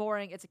calendar,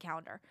 boring. It's a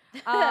calendar.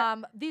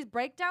 These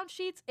breakdown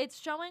sheets, it's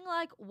showing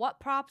like what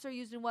props are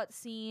used in what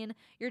scene.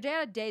 Your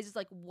day of days is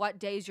like what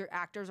days your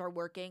actors are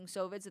working.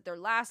 So if it's their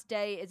last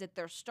day, is it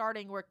their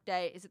starting work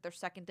day? Is it their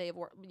second day of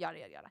work? Yada,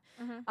 yada,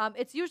 yada.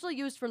 It's usually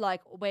used for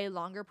like way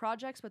longer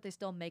projects, but they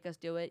still make us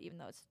do it even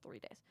though it's 3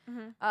 days.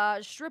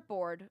 Strip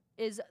board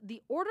is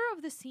the order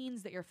of the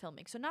scenes that you're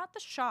filming. So not the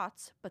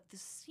shots, but the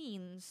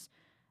scenes,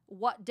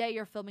 what day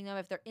you're filming them,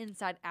 if they're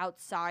inside,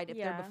 outside, if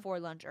they're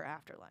before lunch or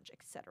after lunch,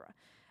 etc.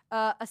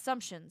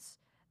 Assumptions.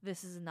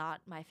 This is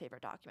not my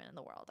favorite document in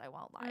the world. I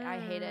won't lie. I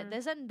hate it.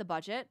 This isn't the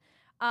budget.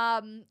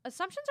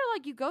 Assumptions are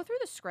like you go through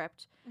the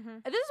script.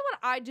 And this is what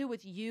I do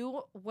with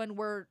you when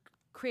we're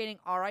creating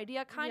our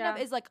idea kind of,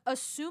 is like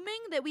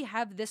assuming that we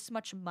have this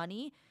much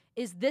money.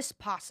 Is this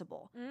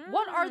possible?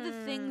 What are the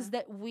things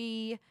that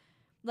we,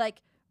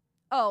 like,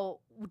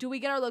 do we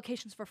get our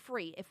locations for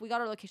free? If we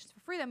got our locations for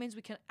free, that means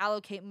we can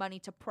allocate money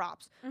to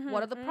props.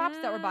 What are the props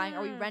that we're buying?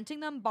 Are we renting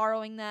them,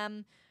 borrowing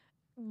them?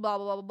 Blah,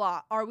 blah, blah, blah,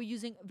 blah. Are we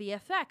using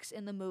VFX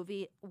in the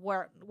movie?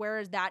 Where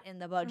is that in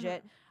the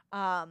budget?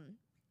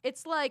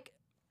 It's like,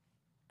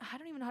 I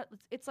don't even know.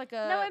 It's like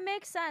a... No, it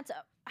makes sense.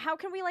 How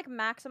can we like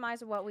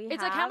maximize what we have?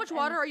 It's like how much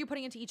water are you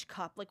putting into each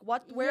cup? Like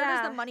where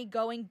is the money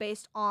going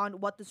based on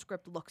what the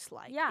script looks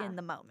like in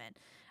the moment?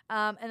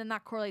 And then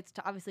that correlates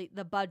to obviously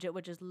the budget,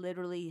 which is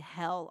literally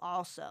hell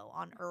also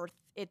on Earth.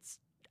 It's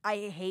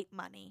I hate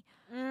money.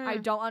 I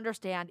don't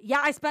understand.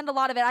 Yeah, I spend a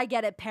lot of it. I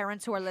get it,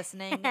 parents who are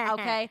listening,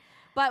 okay?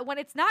 But when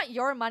it's not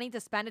your money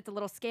to spend, it's a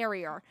little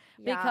scarier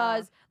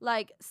because,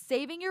 like,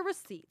 saving your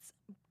receipts,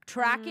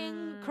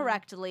 tracking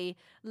correctly,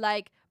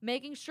 like,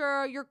 making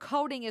sure your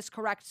coding is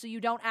correct so you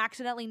don't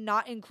accidentally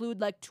not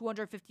include, like,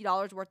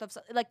 $250 worth of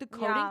stuff. Like, the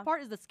coding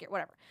part is the scare,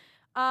 whatever.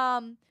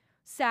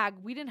 SAG,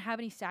 we didn't have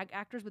any SAG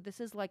actors, but this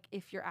is, like,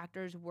 if your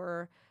actors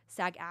were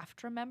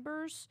SAG-AFTRA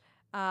members,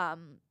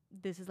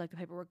 this is like the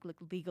paperwork, like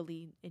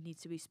legally it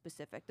needs to be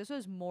specific. This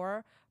was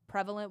more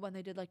prevalent when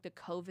they did like the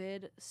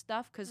COVID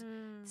stuff because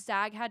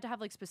SAG had to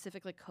have like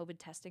specific like COVID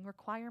testing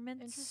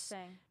requirements.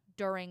 Interesting.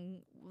 During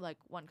like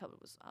when COVID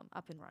was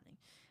up and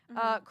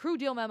running. Crew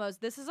deal memos.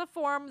 This is a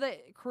form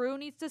that crew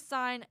needs to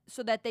sign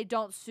so that they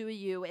don't sue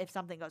you if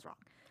something goes wrong.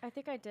 I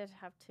think I did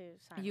have to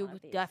sign. You one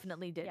of these.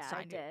 definitely did Yeah, sign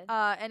I did. it.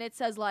 And it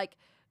says like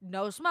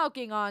no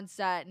smoking on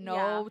set,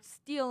 no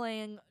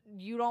stealing.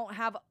 You don't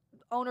have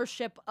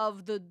ownership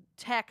of the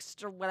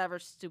text or whatever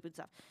stupid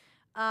stuff.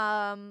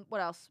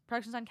 What else?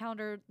 Production design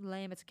calendar,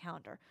 lame, it's a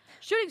calendar.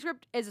 Shooting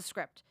script is a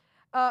script.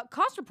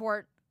 Cost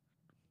report.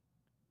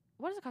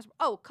 What is a cost report?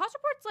 Oh, cost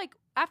report's like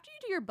after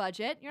you do your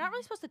budget, you're not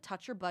really supposed to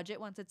touch your budget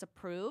once it's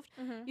approved.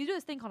 You do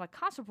this thing called a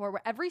cost report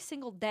where every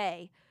single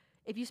day,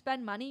 if you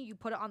spend money, you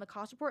put it on the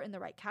cost report in the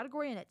right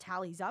category and it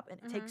tallies up and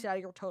it takes it out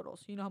of your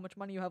totals. You know how much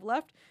money you have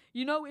left.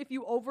 You know if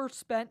you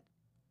overspent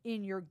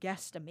in your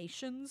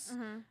guesstimations.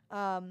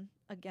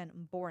 Again,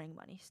 boring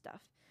money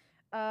stuff.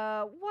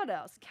 What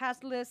else?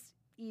 Cast lists,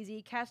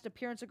 easy. Cast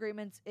appearance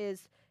agreements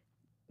is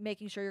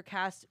making sure your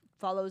cast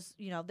follows,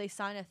 you know, they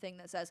sign a thing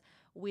that says,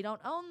 we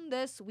don't own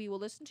this, we will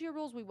listen to your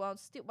rules, we won't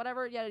steal,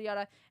 whatever, yada,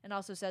 yada. And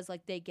also says,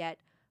 like, they get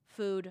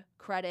food,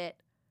 credit,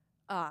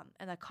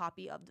 and a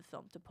copy of the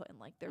film to put in,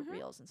 like, their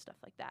reels and stuff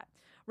like that.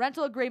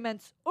 Rental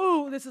agreements.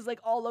 Ooh, this is, like,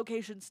 all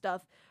location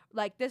stuff.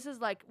 Like, this is,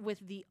 like, with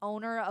the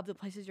owner of the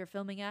places you're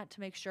filming at to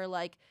make sure,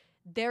 like,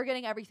 they're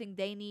getting everything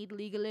they need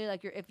legally.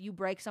 Like, if you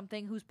break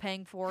something, who's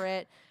paying for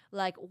it?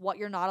 Like, what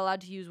you're not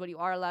allowed to use, what you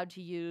are allowed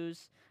to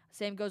use.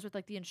 Same goes with,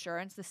 like, the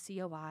insurance, the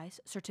COIs,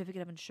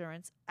 Certificate of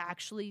Insurance.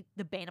 Actually,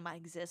 the bane of my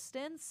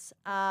existence.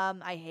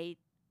 I hate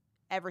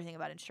everything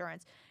about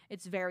insurance.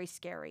 It's very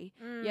scary.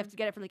 You have to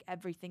get it for, like,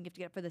 everything. You have to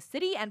get it for the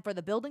city and for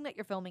the building that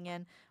you're filming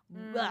in.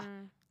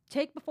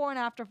 Take before and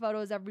after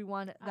photos,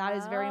 everyone. That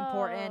is very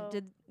important.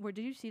 Did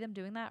you see them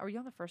doing that? Or were you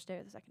on the first day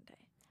or the second day?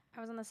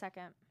 I was on the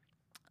second.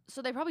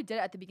 So they probably did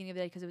it at the beginning of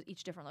the day because it was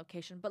each different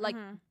location. But, like,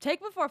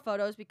 take before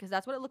photos because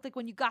that's what it looked like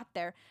when you got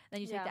there.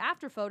 Then you take the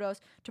after photos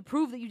to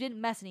prove that you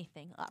didn't mess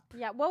anything up.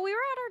 Yeah, well, we were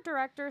at our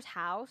director's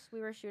house. We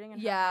were shooting in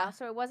her house.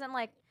 So it wasn't,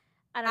 like,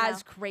 I don't know.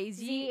 As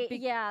crazy.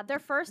 Their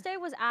first day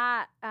was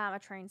at a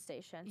train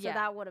station. So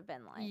that would have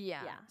been, like, yeah.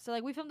 So,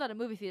 like, we filmed at a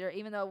movie theater,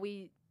 even though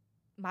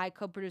my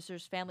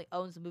co-producer's family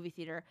owns the movie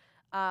theater.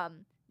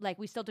 Like,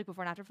 we still took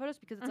before and after photos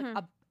because it's, like,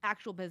 a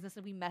actual business.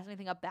 If we mess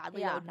anything up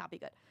badly, that would not be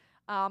good.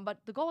 But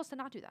the goal is to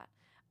not do that.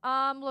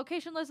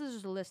 Location list is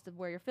just a list of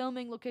where you're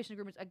filming. Location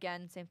agreements,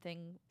 again, same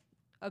thing.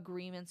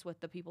 Agreements with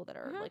the people that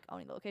are like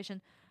owning the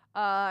location.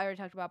 I already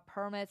talked about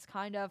permits,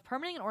 kind of.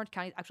 Permitting in Orange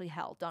County is actually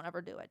hell. Don't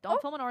ever do it.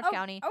 Don't film in Orange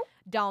County.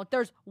 Don't.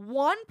 There's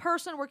one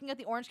person working at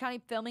the Orange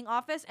County filming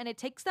office, and it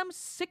takes them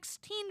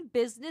 16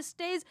 business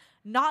days,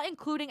 not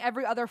including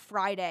every other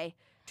Friday,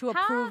 to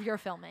approve your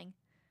filming.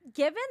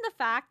 Given the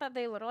fact that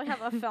they literally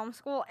have a film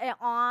school in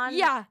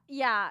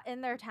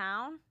their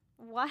town.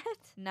 What?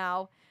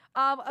 No.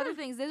 Other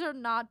things, these are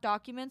not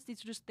documents.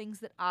 These are just things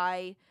that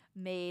I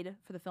made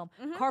for the film.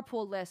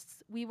 Carpool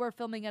lists. We were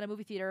filming at a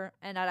movie theater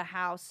and at a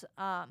house.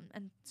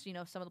 And, you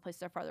know, some of the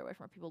places are farther away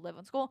from where people live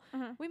in school.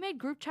 We made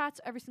group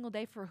chats every single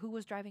day for who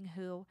was driving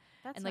who.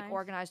 That's like,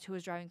 organized who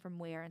was driving from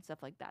where and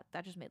stuff like that.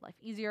 That just made life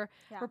easier.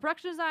 Yeah. For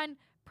production design,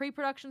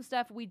 pre-production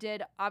stuff, we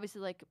did,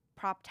 obviously, like,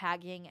 prop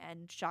tagging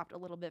and shopped a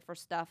little bit for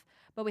stuff.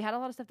 But we had a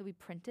lot of stuff that we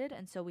printed,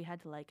 and so we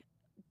had to, like,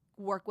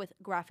 work with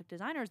graphic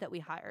designers that we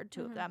hired,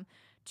 two of them,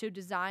 to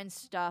design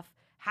stuff,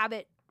 have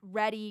it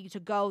ready to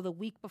go the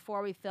week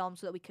before we filmed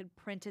so that we could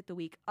print it the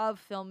week of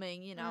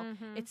filming. You know,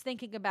 it's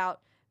thinking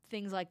about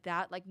things like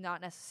that, like,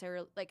 not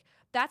necessarily, like,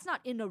 that's not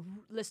in a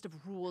list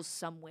of rules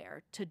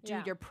somewhere to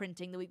do your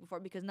printing the week before,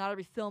 because not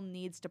every film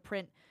needs to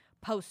print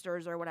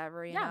posters or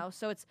whatever, you know?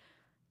 So it's,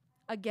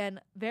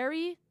 again,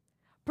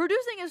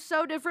 producing is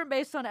so different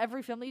based on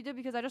every film that you did,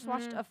 because I just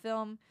watched a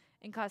film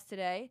in class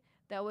today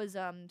that was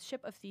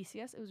Ship of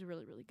Theseus. It was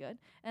really, really good.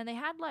 And they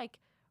had, like,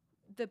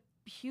 the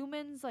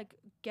humans, like,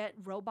 get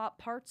robot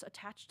parts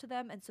attached to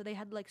them. And so they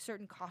had, like,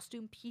 certain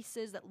costume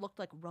pieces that looked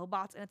like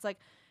robots. And it's like,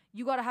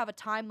 you got to have a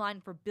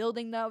timeline for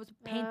building those,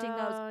 painting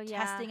those,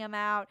 testing them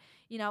out.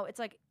 You know, it's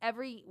like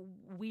every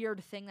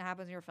weird thing that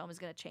happens in your film is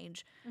going to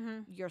change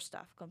your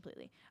stuff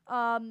completely.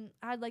 I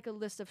had, like, a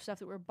list of stuff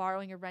that we're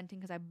borrowing or renting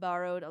because I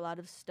borrowed a lot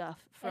of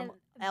stuff from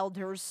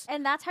elders.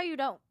 And that's how you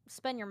don't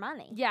spend your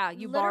money. Yeah,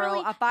 you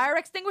borrow a fire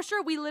extinguisher.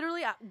 We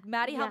literally,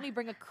 Maddie helped me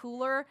bring a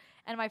cooler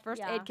and my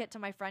first aid kit to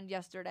my friend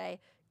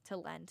yesterday to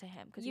lend to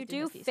him. You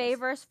do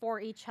favors for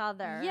each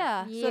other.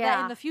 Yeah, so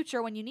that in the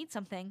future when you need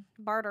something.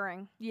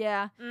 Bartering.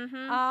 Yeah.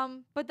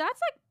 But that's,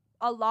 like,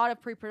 a lot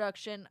of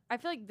pre-production. I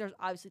feel like there's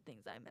obviously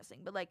things I'm missing,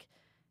 but like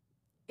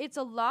it's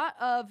a lot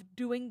of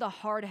doing the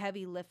hard,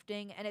 heavy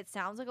lifting, and it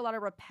sounds like a lot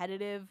of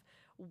repetitive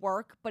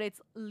work, but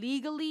it's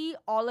legally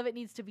all of it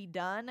needs to be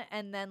done,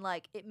 and then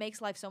like it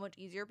makes life so much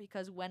easier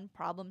because when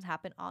problems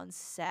happen on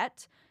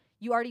set,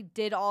 you already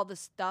did all the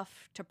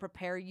stuff to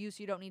prepare you,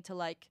 so you don't need to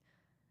like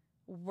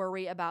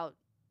worry about,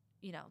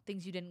 you know,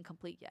 things you didn't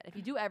complete yet. If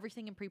you do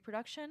everything in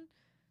pre-production,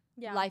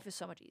 life is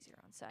so much easier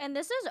on set. And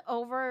this is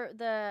over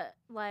the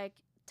like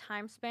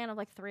time span of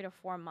like 3 to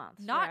 4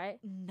 months, right?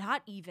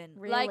 Not even.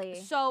 Really? Like,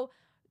 so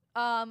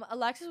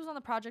Alexis was on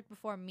the project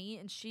before me,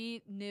 and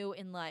she knew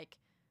in like,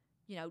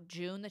 you know,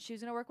 June that she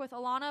was going to work with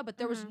Alana, but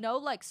there was no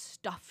like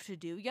stuff to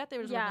do yet. They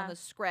were just working on the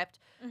script.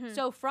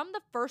 So from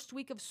the first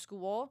week of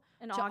school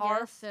to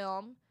our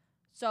film,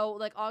 so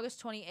like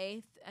August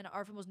 28th, and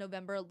our film was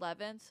November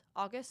 11th,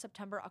 August,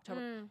 September,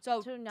 October.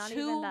 So 2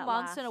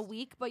 months and a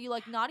week, but you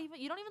like you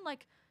don't even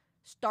like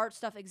start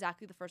stuff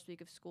exactly the first week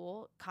of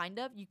school.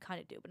 You kind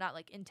of do, but not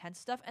like intense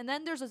stuff. And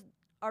then there's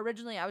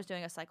originally I was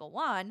doing a cycle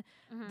 1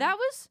 that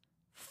was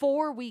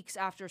 4 weeks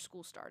after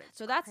school started.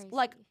 So that's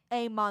like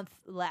a month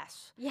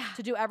less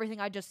to do everything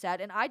I just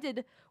said. And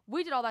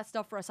we did all that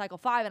stuff for a cycle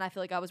 5, and I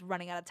feel like I was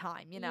running out of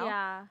time, you know?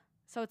 Yeah.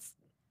 So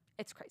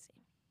it's crazy.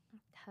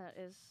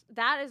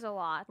 That is a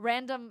lot.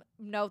 Random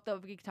note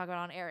that we can talk about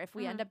on air. If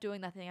we end up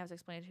doing that thing I was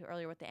explaining to you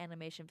earlier with the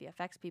animation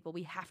VFX people,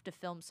 we have to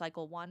film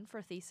cycle 1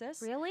 for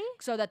thesis. Really?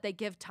 So that they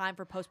give time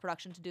for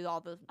post-production to do all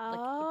the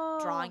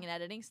like drawing and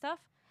editing stuff.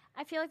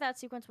 I feel like that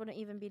sequence wouldn't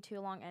even be too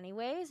long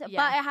anyways, but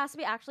it has to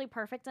be actually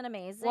perfect and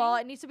amazing. Well,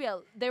 it needs to be,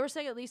 they were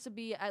saying at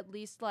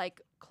least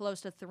like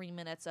close to 3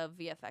 minutes of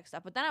VFX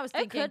stuff. But then I was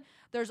thinking,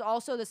 there's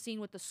also the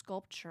scene with the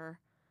sculpture.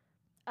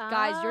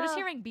 Guys, you're just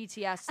hearing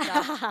BTS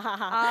stuff.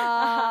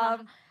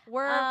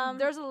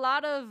 There's a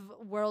lot of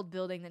world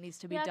building that needs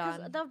to be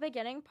done. The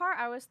beginning part,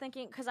 I was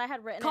thinking, because I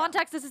had written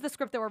context. This is the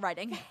script that we're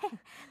writing.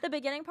 The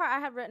beginning part, I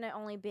had written it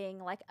only being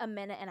like a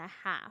minute and a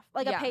half,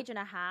 like a page and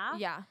a half.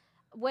 Yeah,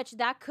 which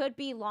that could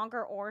be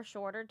longer or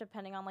shorter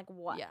depending on like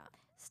what. Yeah.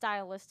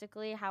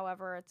 Stylistically,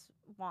 however it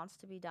wants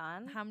to be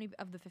done. How many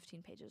of the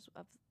 15 pages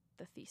of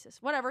the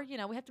thesis? Whatever, you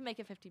know, we have to make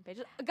it 15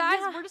 pages. Guys,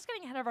 we're just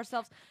getting ahead of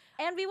ourselves.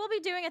 And we will be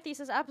doing a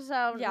thesis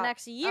episode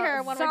next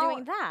year when we're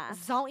doing that.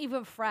 Don't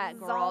even fret,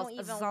 girls.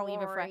 Don't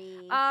even fret.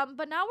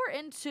 But now we're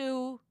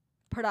into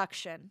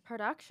production.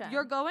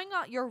 You're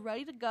you're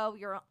ready to go.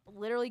 You're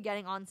literally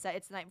getting on set.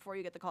 It's the night before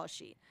you get the call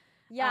sheet.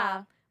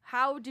 Yeah.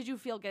 How did you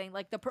feel getting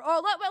like let's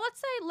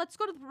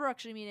go to the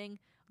production meeting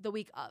the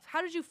week of.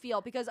 How did you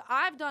feel? Because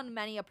I've done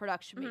many a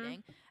production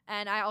meeting,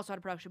 and I also had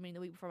a production meeting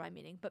the week before my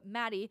meeting, but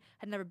Maddie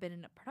had never been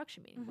in a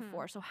production meeting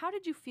before. So how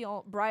did you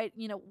feel? Bright,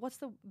 you know, what's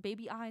the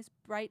baby eyes?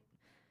 Bright,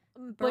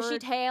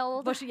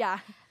 bushy-tailed. Bushy, yeah.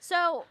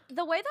 So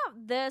the way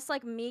that this,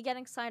 like me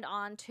getting signed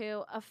on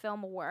to a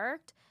film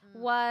worked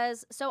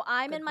was, so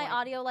I'm in my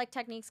audio like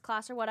techniques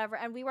class or whatever,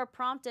 and we were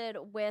prompted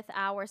with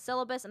our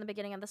syllabus in the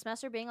beginning of the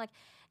semester being like,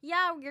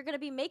 yeah, you're going to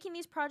be making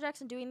these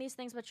projects and doing these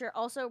things, but you're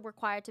also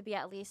required to be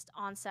at least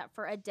on set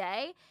for a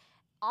day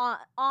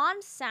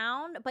on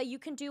sound, but you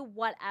can do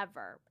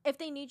whatever. If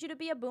they need you to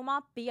be a boom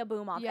op, be a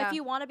boom op. If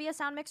you want to be a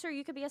sound mixer,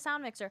 you could be a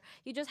sound mixer.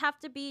 You just have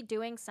to be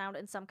doing sound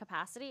in some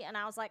capacity. And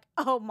I was like,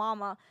 oh,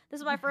 mama, this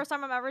is my first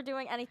time I'm ever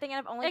doing anything, and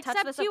I've only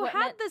touched this equipment. Except you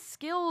had the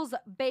skills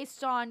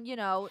based on, you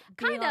know,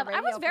 kind of.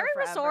 I was very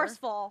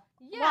resourceful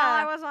while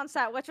I was on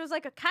set, which was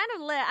like a kind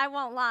of lit, I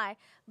won't lie.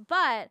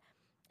 But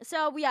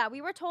so, yeah,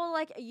 we were told,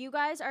 like, you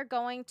guys are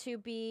going to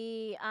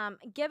be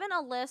given a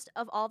list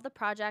of all of the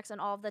projects and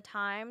all of the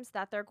times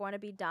that they're going to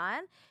be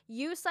done.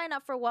 You sign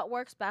up for what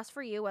works best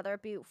for you, whether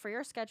it be for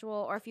your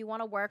schedule or if you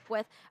want to work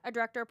with a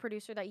director or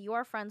producer that you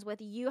are friends with.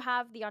 You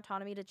have the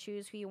autonomy to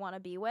choose who you want to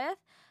be with.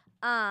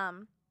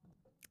 And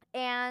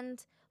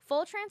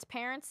full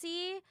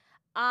transparency,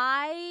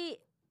 I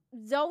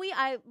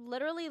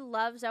literally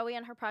love Zoe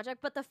and her project,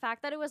 but the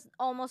fact that it was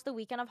almost the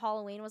weekend of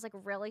Halloween was like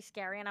really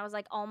scary, and I was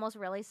like almost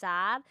really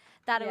sad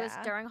that it was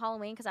during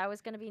Halloween because I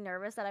was going to be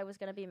nervous that I was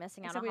going to be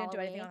missing out on Halloween. We didn't do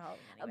anything on Halloween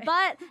anyway.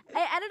 But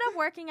it ended up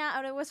working out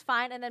and it was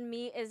fine, and then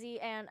me, Izzy,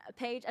 and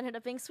Paige ended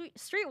up being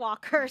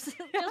streetwalkers,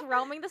 just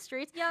roaming the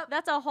streets. Yep.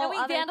 That's a whole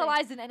other thing.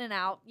 Vandalized an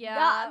In-N-Out.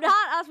 Yeah.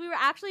 Not us. We were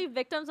actually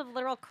victims of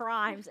literal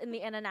crimes in the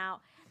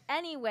In-N-Out.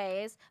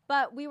 Anyways,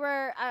 but we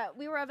were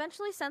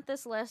eventually sent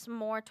this list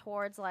more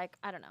towards like,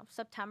 I don't know,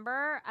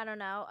 September, I don't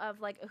know, of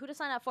like who to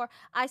sign up for.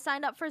 I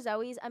signed up for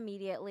Zoe's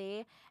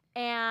immediately,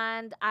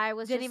 and I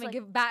was didn't even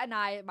give bat an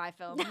eye at my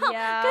film. No,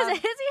 because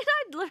Izzy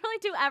and I literally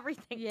do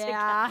everything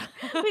together.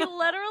 We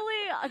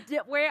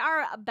literally we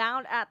are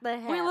bound at the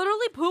hip. We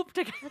literally poop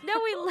together. No,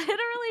 we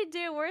literally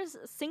do. We're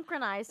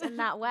synchronized in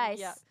that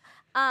way.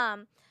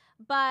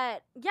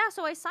 But yeah,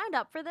 so I signed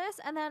up for this,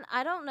 and then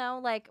I don't know,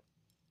 like,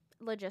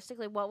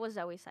 logistically, what was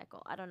Zoe's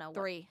cycle? I don't know.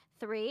 3.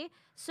 3.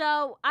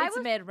 So I It's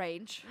was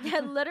mid-range. yeah,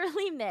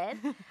 literally mid.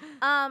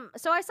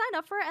 So I signed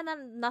up for it, and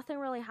then nothing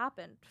really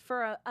happened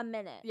for a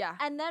minute. Yeah.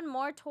 And then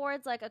more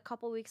towards like a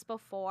couple weeks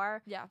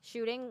before Yeah.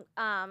 shooting,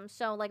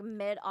 so like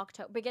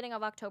mid-October, beginning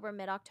of October,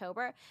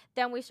 mid-October,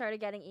 then we started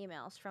getting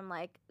emails from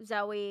like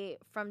Zoe,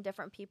 from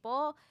different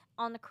people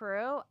on the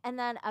crew, and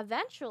then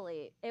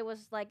eventually it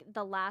was like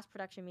the last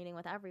production meeting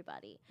with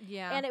everybody.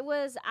 Yeah. And it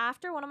was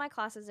after one of my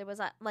classes. It was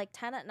at like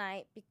 10 at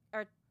night,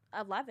 or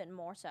 11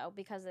 more so,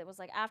 because it was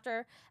like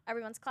after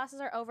everyone's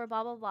classes are over,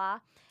 blah blah blah.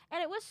 And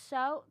it was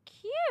so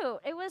cute.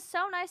 It was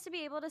so nice to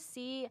be able to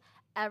see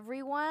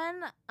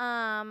everyone.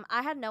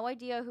 I had no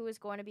idea who was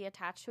going to be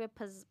attached to it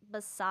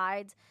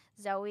besides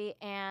Zoe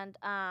and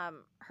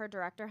her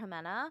director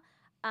Jimena.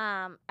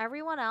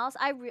 Everyone else,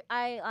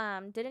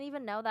 I didn't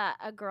even know that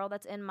a girl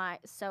that's in my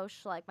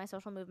social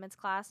movements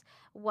class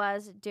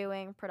was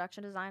doing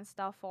production design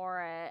stuff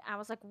for it. I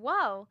was like,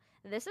 whoa,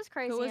 this is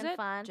crazy. Who was and it?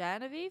 fun.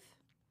 Genevieve?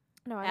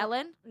 No,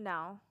 Ellen?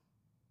 No,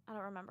 I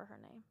don't remember her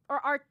name. Or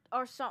art,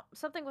 or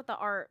something with the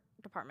art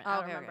department.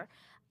 I don't remember.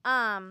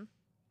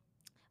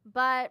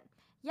 But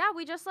yeah,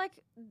 we just like,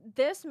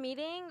 this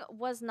meeting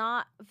was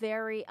not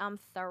very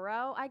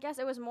thorough. I guess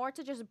it was more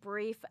to just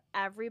brief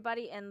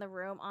everybody in the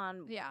room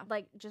on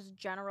like just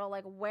general,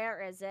 like,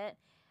 where is it?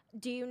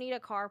 Do you need a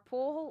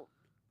carpool?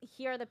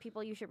 Here are the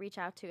people you should reach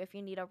out to if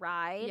you need a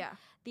ride. Yeah.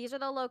 These are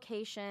the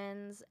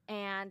locations,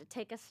 and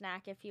take a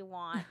snack if you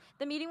want.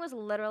 The meeting was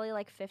literally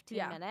like 15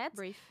 minutes.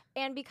 Brief.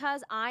 And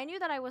because I knew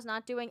that I was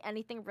not doing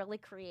anything really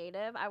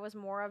creative, I was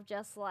more of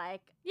just like,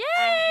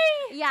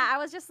 yay! I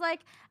was just like,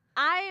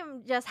 I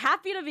am just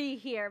happy to be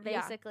here,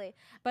 basically.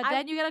 Yeah. But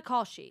then you get a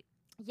call sheet.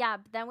 Yeah,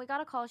 but then we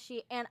got a call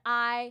sheet, and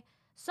I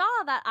saw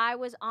that I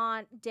was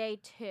on day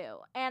 2.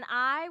 And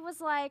I was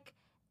like,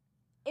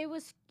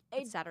 It's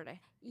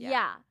Saturday.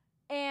 Yeah.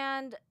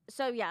 And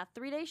so,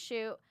 3-day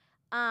shoot.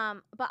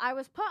 But I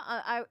was put,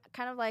 I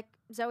kind of like,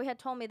 Zoe had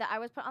told me that I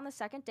was put on the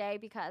second day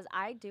because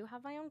I do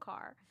have my own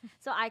car.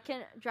 So I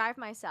can drive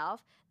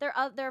myself. There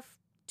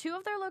 2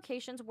 of their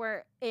locations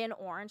were in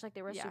Orange, like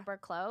they were super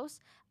close,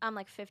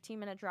 like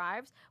 15-minute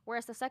drives.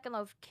 Whereas the second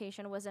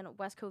location was in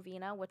West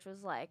Covina, which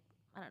was like,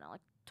 I don't know,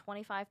 like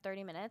 25,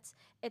 30 minutes.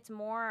 It's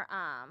more,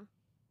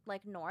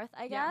 like north,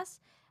 I guess.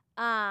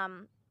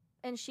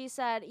 And she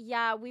said,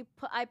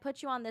 I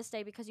put you on this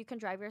day because you can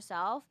drive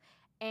yourself,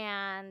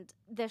 and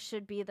this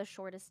should be the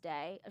shortest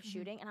day of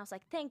shooting. And I was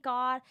like, thank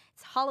God,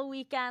 it's Halloween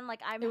weekend.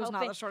 Like, I'm hoping. It was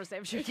not the shortest day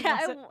of shooting. Yeah,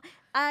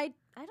 I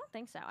don't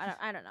think so.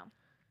 I don't know.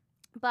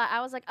 But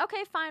I was like,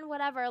 okay, fine,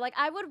 whatever. Like,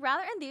 I would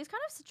rather, in these kind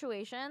of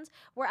situations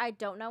where I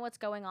don't know what's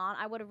going on,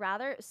 I would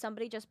rather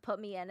somebody just put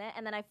me in it,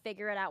 and then I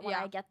figure it out when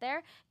I get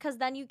there. Because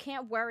then you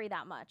can't worry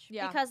that much.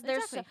 Yeah, because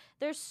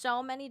there's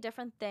so many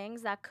different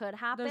things that could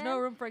happen. There's no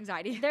room for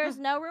anxiety. There's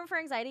no room for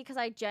anxiety because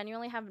I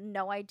genuinely have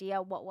no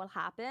idea what will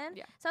happen.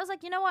 Yeah. So I was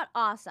like, you know what?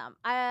 Awesome.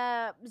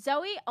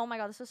 Zoe, oh my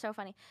God, this was so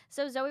funny.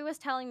 So Zoe was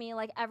telling me,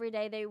 like, every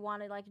day they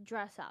want to, like,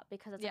 dress up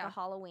because it's like a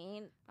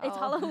Halloween. It's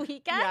Halloween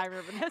weekend. Yeah, I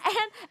remember this.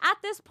 And at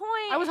this point,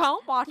 I was home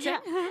watching.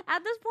 Yeah,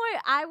 at this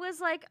point, I was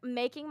like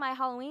making my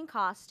Halloween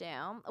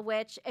costume,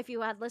 which, if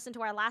you had listened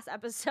to our last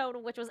episode,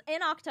 which was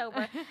in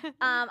October,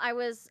 I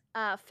was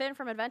Finn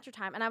from Adventure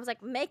Time, and I was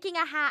like making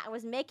a hat. I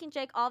was making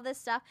Jake all this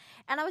stuff,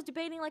 and I was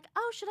debating like,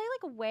 oh, should I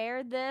like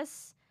wear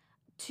this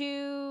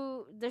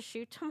to the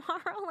shoot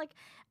tomorrow? Like,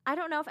 I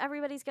don't know if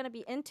everybody's going to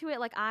be into it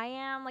like I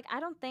am. Like,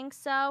 I don't think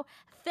so.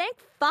 Thank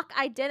fuck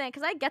I didn't,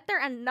 because I get there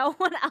and no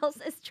one else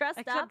is dressed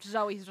up. Except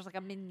Zoe, who's just like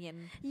a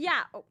minion.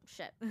 Yeah. Oh,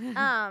 shit.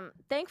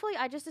 Thankfully,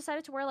 I just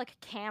decided to wear, like,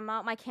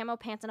 my camo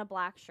pants and a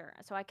black shirt.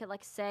 So I could,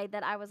 like, say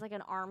that I was, like,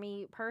 an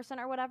army person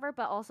or whatever.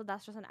 But also,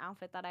 that's just an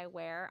outfit that I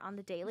wear on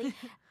the daily.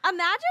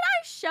 Imagine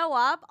I show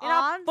up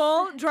on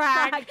full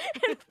drag.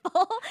 In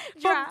full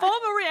drag. Full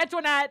Marie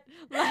Antoinette.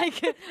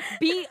 Like,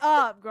 beat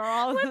up,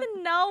 girl. With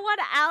no one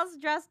else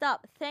dressed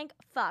up. Thank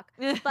fuck.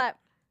 But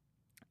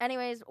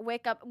anyways,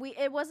 wake up.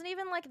 It wasn't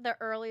even like the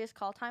earliest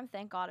call time.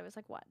 Thank God. It was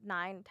like what,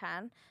 9,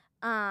 10.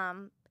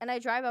 And I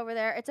drive over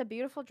there. It's a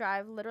beautiful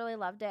drive. Literally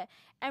loved it.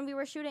 And we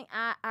were shooting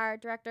at our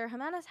director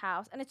Jimena's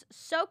house, and it's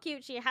so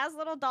cute. She has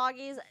little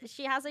doggies.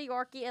 She has a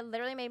Yorkie. It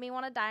literally made me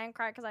want to die and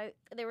cry because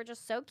they were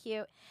just so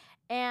cute.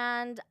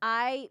 And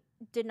I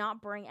did not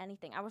bring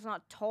anything. I was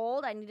not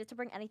told I needed to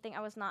bring anything.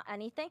 I was not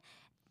anything.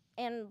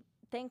 And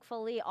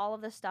thankfully, all of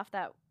the stuff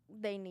that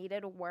they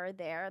needed were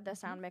there, the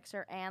sound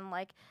mixer and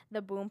like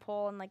the boom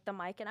pole and like the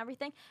mic and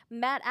everything.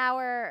 Met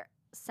our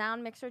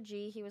sound mixer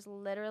G. He was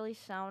literally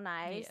so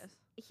nice.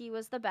 He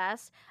was the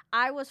best.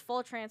 I was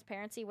full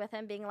transparency with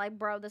him, being like,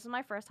 bro, this is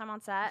my first time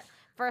on set,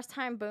 first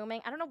time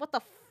booming. I don't know what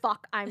the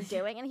fuck I'm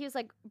doing. And he was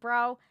like,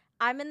 bro,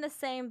 I'm in the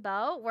same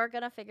boat. We're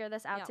gonna figure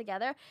this out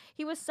together.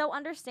 He was so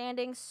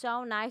understanding,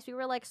 so nice. We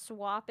were like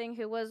swapping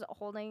who was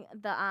holding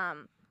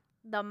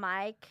the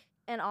mic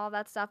and all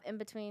that stuff in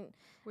between.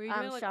 Were you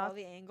doing like all shots.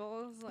 the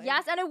angles? Like,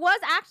 Yes, and it was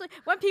actually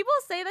when people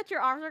say that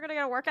your arms are gonna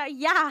get a workout.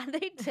 Yeah,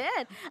 they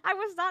did. I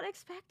was not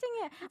expecting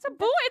it. it's a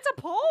it's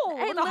a pole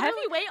with a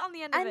heavy weight on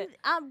the end of And it.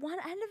 one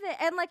end of it,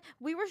 and like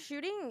we were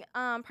shooting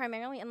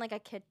primarily in like a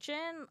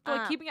kitchen, So,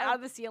 like keeping it out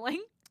of the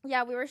ceiling.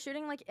 Yeah, we were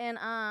shooting like in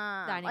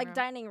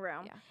dining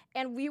room, Yeah.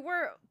 and we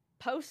were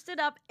posted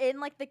up in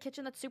like the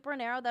kitchen that's super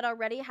narrow that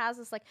already has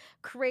this like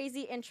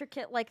crazy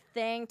intricate like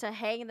thing to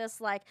hang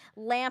this like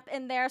lamp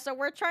in there. So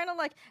we're trying to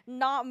like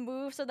not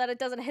move so that it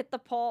doesn't hit the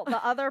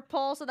other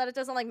pole, so that it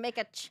doesn't like make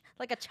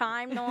a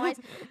chime noise.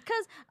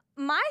 Because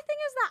my thing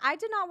is that I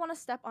did not want to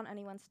step on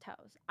anyone's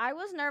toes. I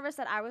was nervous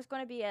that I was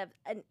going to be an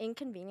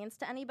inconvenience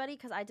to anybody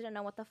because I didn't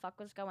know what the fuck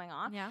was going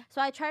on. Yeah. So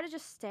I tried to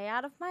just stay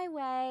out of my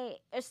way,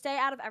 or stay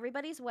out of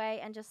everybody's way,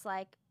 and just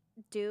like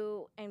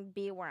do and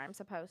be where I'm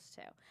supposed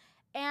to.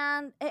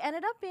 And it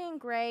ended up being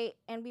great,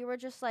 and we were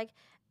just like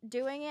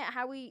doing it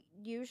how we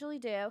usually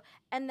do.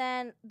 And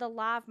then the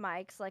lav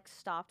mics like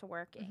stopped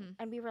working,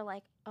 and we were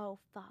like, oh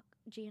fuck.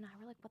 G and I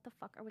were like, what the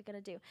fuck are we gonna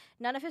do?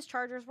 None of his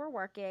chargers were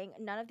working.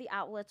 None of the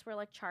outlets were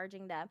like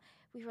charging them.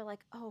 We were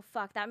like, oh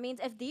fuck. That means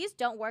if these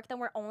don't work, then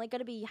we're only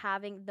gonna be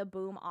having the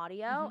boom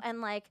audio,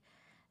 and like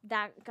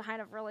that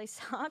kind of really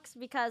sucks,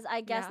 because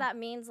I guess that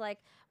means like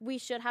we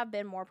should have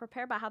been more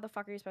prepared. But how the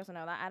fuck are you supposed to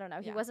know that? I don't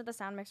know. He wasn't the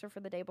sound mixer for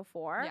the day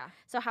before. Yeah.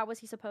 So how was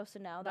he supposed to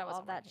know that all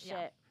of that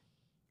shit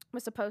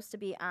was supposed to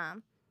be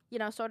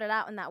sorted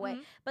out in that way?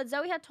 But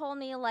Zoe had told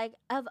me like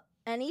of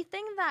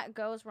anything that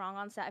goes wrong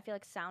on set, I feel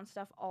like sound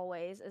stuff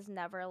always is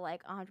never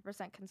like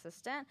 100%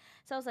 consistent.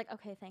 So I was like,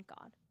 okay, thank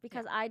God,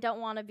 because I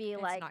don't want to be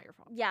it's like, not your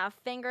fault. Yeah,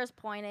 fingers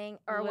pointing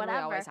or Literally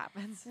whatever. Always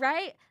happens,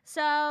 right?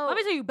 So let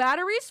me tell you,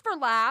 batteries for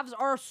labs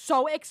are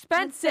so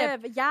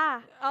expensive.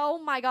 Yeah.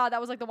 Oh my God, that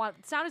was like the one.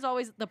 Sound is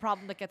always the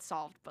problem that gets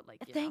solved, but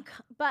like,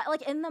 but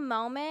like in the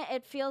moment,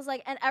 it feels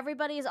like, and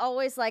everybody is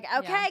always like,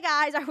 okay,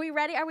 guys, are we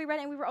ready? Are we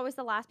ready? And we were always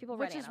the last people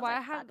ready. Which is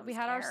why we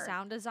had our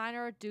sound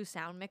designer do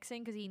sound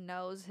mixing, because he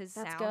knows his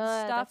sound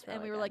stuff,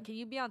 and we were like, can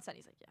you be on set?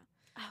 He's like, yeah.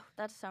 Oh,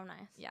 that's so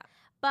nice. Yeah.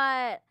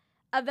 But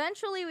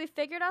eventually we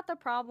figured out the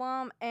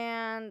problem,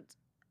 and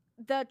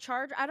the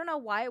charge, I don't know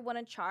why it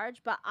wouldn't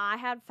charge, but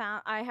I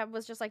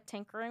was just like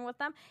tinkering with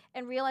them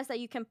and realized that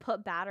you can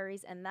put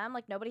batteries in them.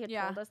 Like nobody had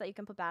told us that you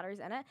can put batteries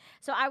in it.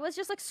 So I was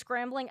just like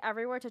scrambling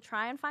everywhere to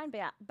try and find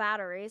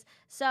batteries.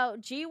 So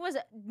G was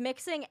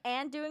mixing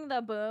and doing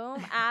the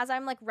boom as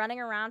I'm like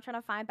running around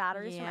trying to find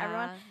batteries from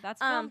everyone. That's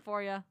fun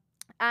for you.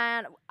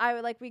 And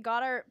we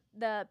got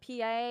the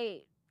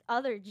PA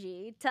other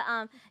G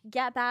to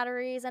get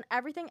batteries, and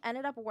everything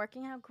ended up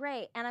working out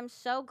great. And I'm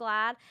so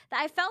glad that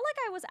I felt like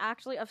I was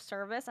actually of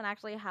service and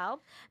actually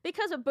helped,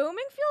 because booming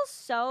feels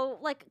so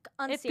like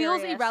unserious. It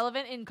feels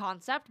irrelevant in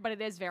concept, but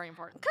it is very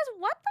important. Because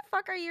what the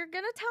fuck are you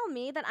gonna tell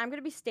me that I'm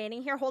gonna be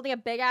standing here holding a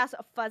big ass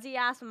fuzzy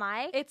ass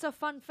mic? It's a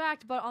fun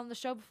fact, but on the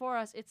show before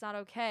us, It's Not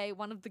Okay,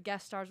 one of the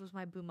guest stars was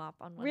my boom up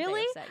on one day of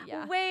set.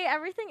 Yeah. Wait,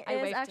 everything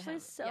is actually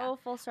so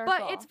full circle.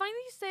 But it's funny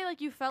that you say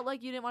like you felt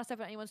like you didn't want to step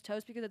on anyone's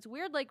toes, because it's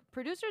weird. Like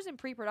producers in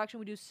pre-production,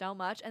 we do so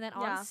much, and then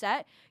on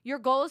set, your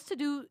goal is to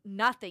do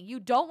nothing. You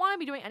don't want to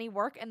be doing any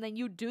work, and then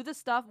you do the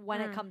stuff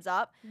when it comes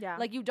up. Yeah.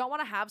 Like you don't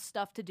want to have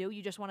stuff to do.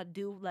 You just want to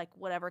do like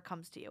whatever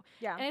comes to you.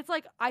 Yeah. And it's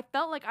like I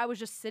felt like I was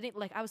just sitting,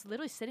 like I was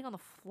literally sitting on the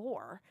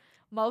floor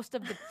most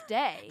of the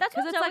day. That's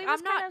what it's Zoe like was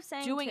I'm not kind of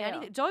saying doing too.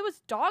 anything. Zoe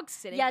was dog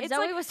sitting. Yeah, it's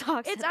Zoe like, was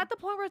dog sitting. It's at the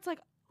point where it's like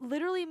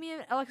literally me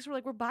and Alexis were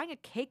like, we're buying a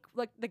cake.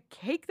 Like the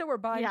cake that we're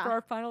buying for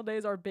our final day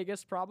is our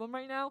biggest problem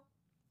right now.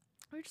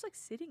 We're just like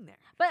sitting there.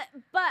 But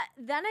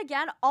then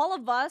again, all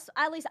of us,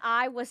 at least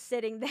I was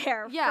sitting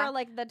there for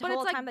like the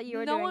whole time that you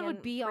were doing. No one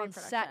would be on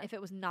set if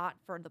it was not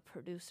for the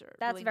producer.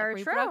 That's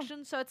very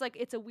true. So it's like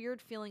it's a weird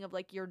feeling of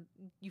like you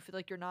feel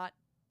like you're not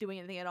doing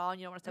anything at all,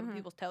 and you don't want to step on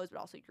people's toes, but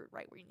also you're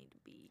right where you need to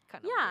be,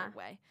 kind of in a weird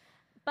way.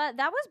 But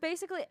that was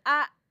basically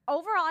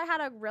overall, I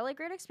had a really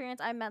great experience.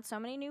 I met so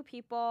many new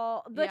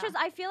people, which is,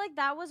 I feel like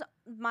that was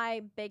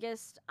my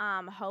biggest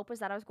hope, was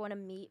that I was going to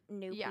meet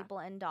new people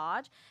in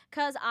Dodge,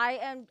 because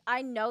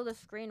I know the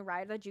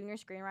junior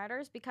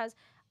screenwriters, because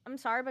I'm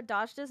sorry, but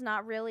Dodge does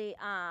not really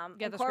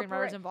get the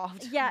screenwriters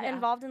involved.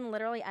 Involved in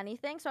literally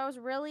anything. So I was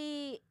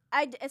really.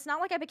 It's not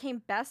like I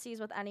became besties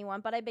with anyone,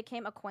 but I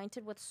became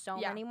acquainted with so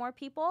many more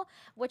people,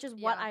 which is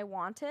what I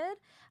wanted.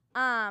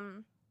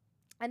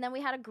 And then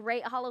we had a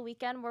great Halloween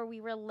weekend where we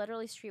were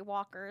literally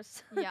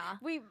streetwalkers. Yeah.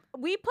 we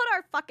put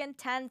our fucking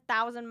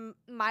 10,000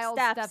 mile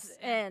steps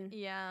in.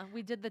 Yeah.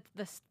 We did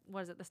the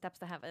steps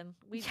to heaven.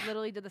 We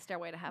literally did the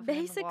stairway to heaven.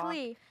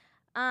 Basically.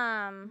 But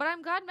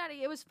I'm glad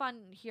Maddie, it was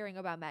fun hearing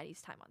about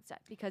Maddie's time on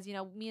set, because, you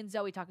know, me and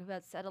Zoe talk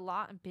about set a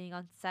lot and being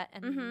on set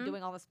and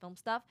doing all this film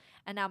stuff.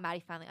 And now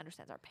Maddie finally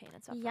understands our pain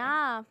and suffering.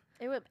 Yeah.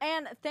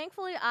 And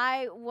thankfully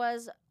I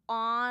was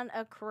on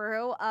a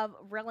crew of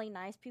really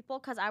nice people,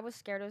 because I was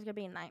scared it was going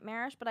to be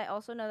nightmarish, but I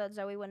also know that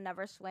Zoe would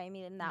never sway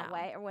me in that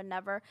way, or would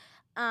never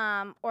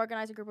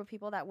organize a group of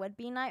people that would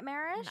be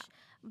nightmarish.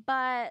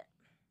 But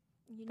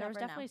There was never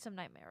definitely know. some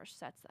nightmarish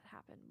sets that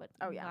happened, but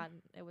Oh, yeah.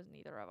 it was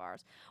neither of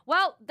ours.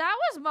 Well, that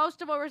was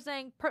most of what we're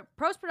saying.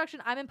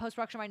 Post-production, I'm in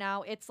post-production right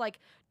now. It's like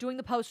doing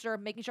the poster,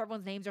 making sure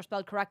everyone's names are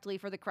spelled correctly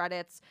for the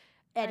credits,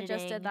 editing. I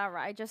just did that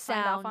right. I just signed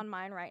off sound, on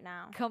mine right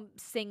now.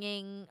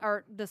 Singing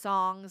or the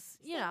songs,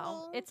 you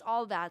know, Singing. it's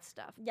all that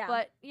stuff. Yeah.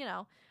 But, you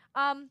know,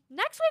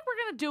 next week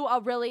we're going to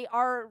do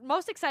our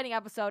most exciting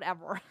episode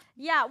ever.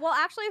 Yeah, well,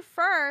 actually,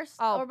 first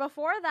Oh. or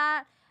before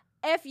that,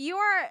 if you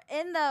are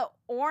in the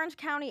Orange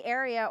County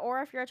area,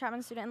 or if you're a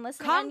Chapman student and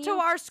listening, Come and to you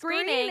our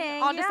screening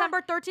on yeah.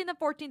 December 13th and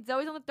 14th.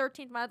 Zoe's on the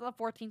 13th, mine's on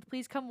the 14th.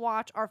 Please come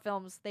watch our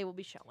films. They will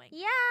be showing.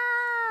 Yes.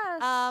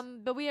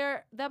 But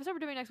the episode we're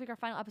doing next week, our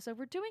final episode,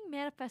 we're doing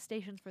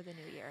manifestations for the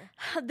new year.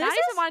 This Maddie's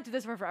is been wanting to do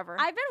this for forever.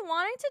 I've been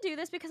wanting to do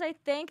this because I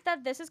think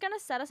that this is going to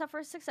set us up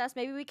for success.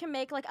 Maybe we can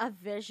make like a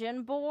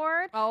vision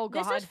board. Oh,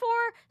 God. This is for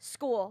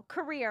school,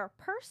 career,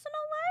 personal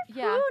life.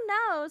 Yeah. Who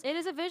knows? It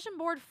is a vision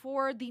board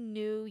for the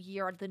new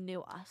year, the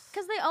new us.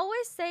 Because they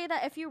always say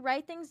that if you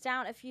write things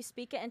down, if you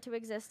speak it into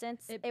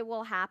existence, it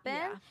will happen.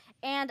 Yeah.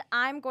 And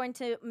I'm going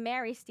to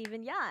marry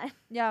Stephen Young.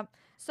 Yeah.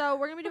 So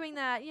we're going to be doing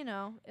that, you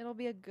know. It'll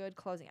be a good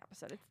closing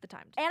episode. It's the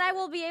time to And do I it.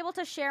 will be able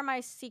to share my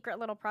secret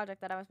little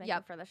project that I was making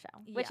Yep. for the show,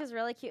 which Yep. is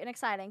really cute and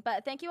exciting.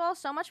 But thank you all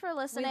so much for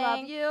listening. We love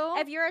you.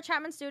 If you're a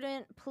Chapman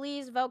student,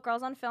 please vote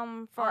Girls on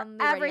Film for On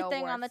the radio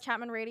everything on the awards.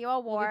 Chapman Radio We'll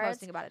Awards. be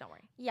posting about it, don't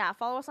worry. Yeah,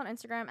 follow us on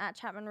Instagram at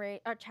Chapman Radio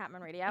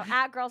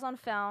at Girls on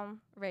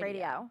Film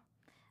Radio.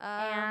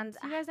 And see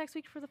you guys next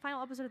week for the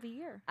final episode of the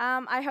year.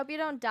 I hope you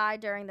don't die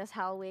during this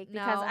Hell Week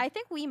because No. I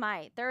think we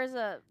might. There's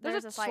a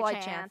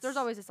slight chance. There's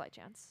always a slight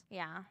chance.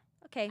 Yeah.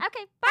 Okay.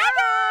 Okay. Bye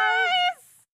guys.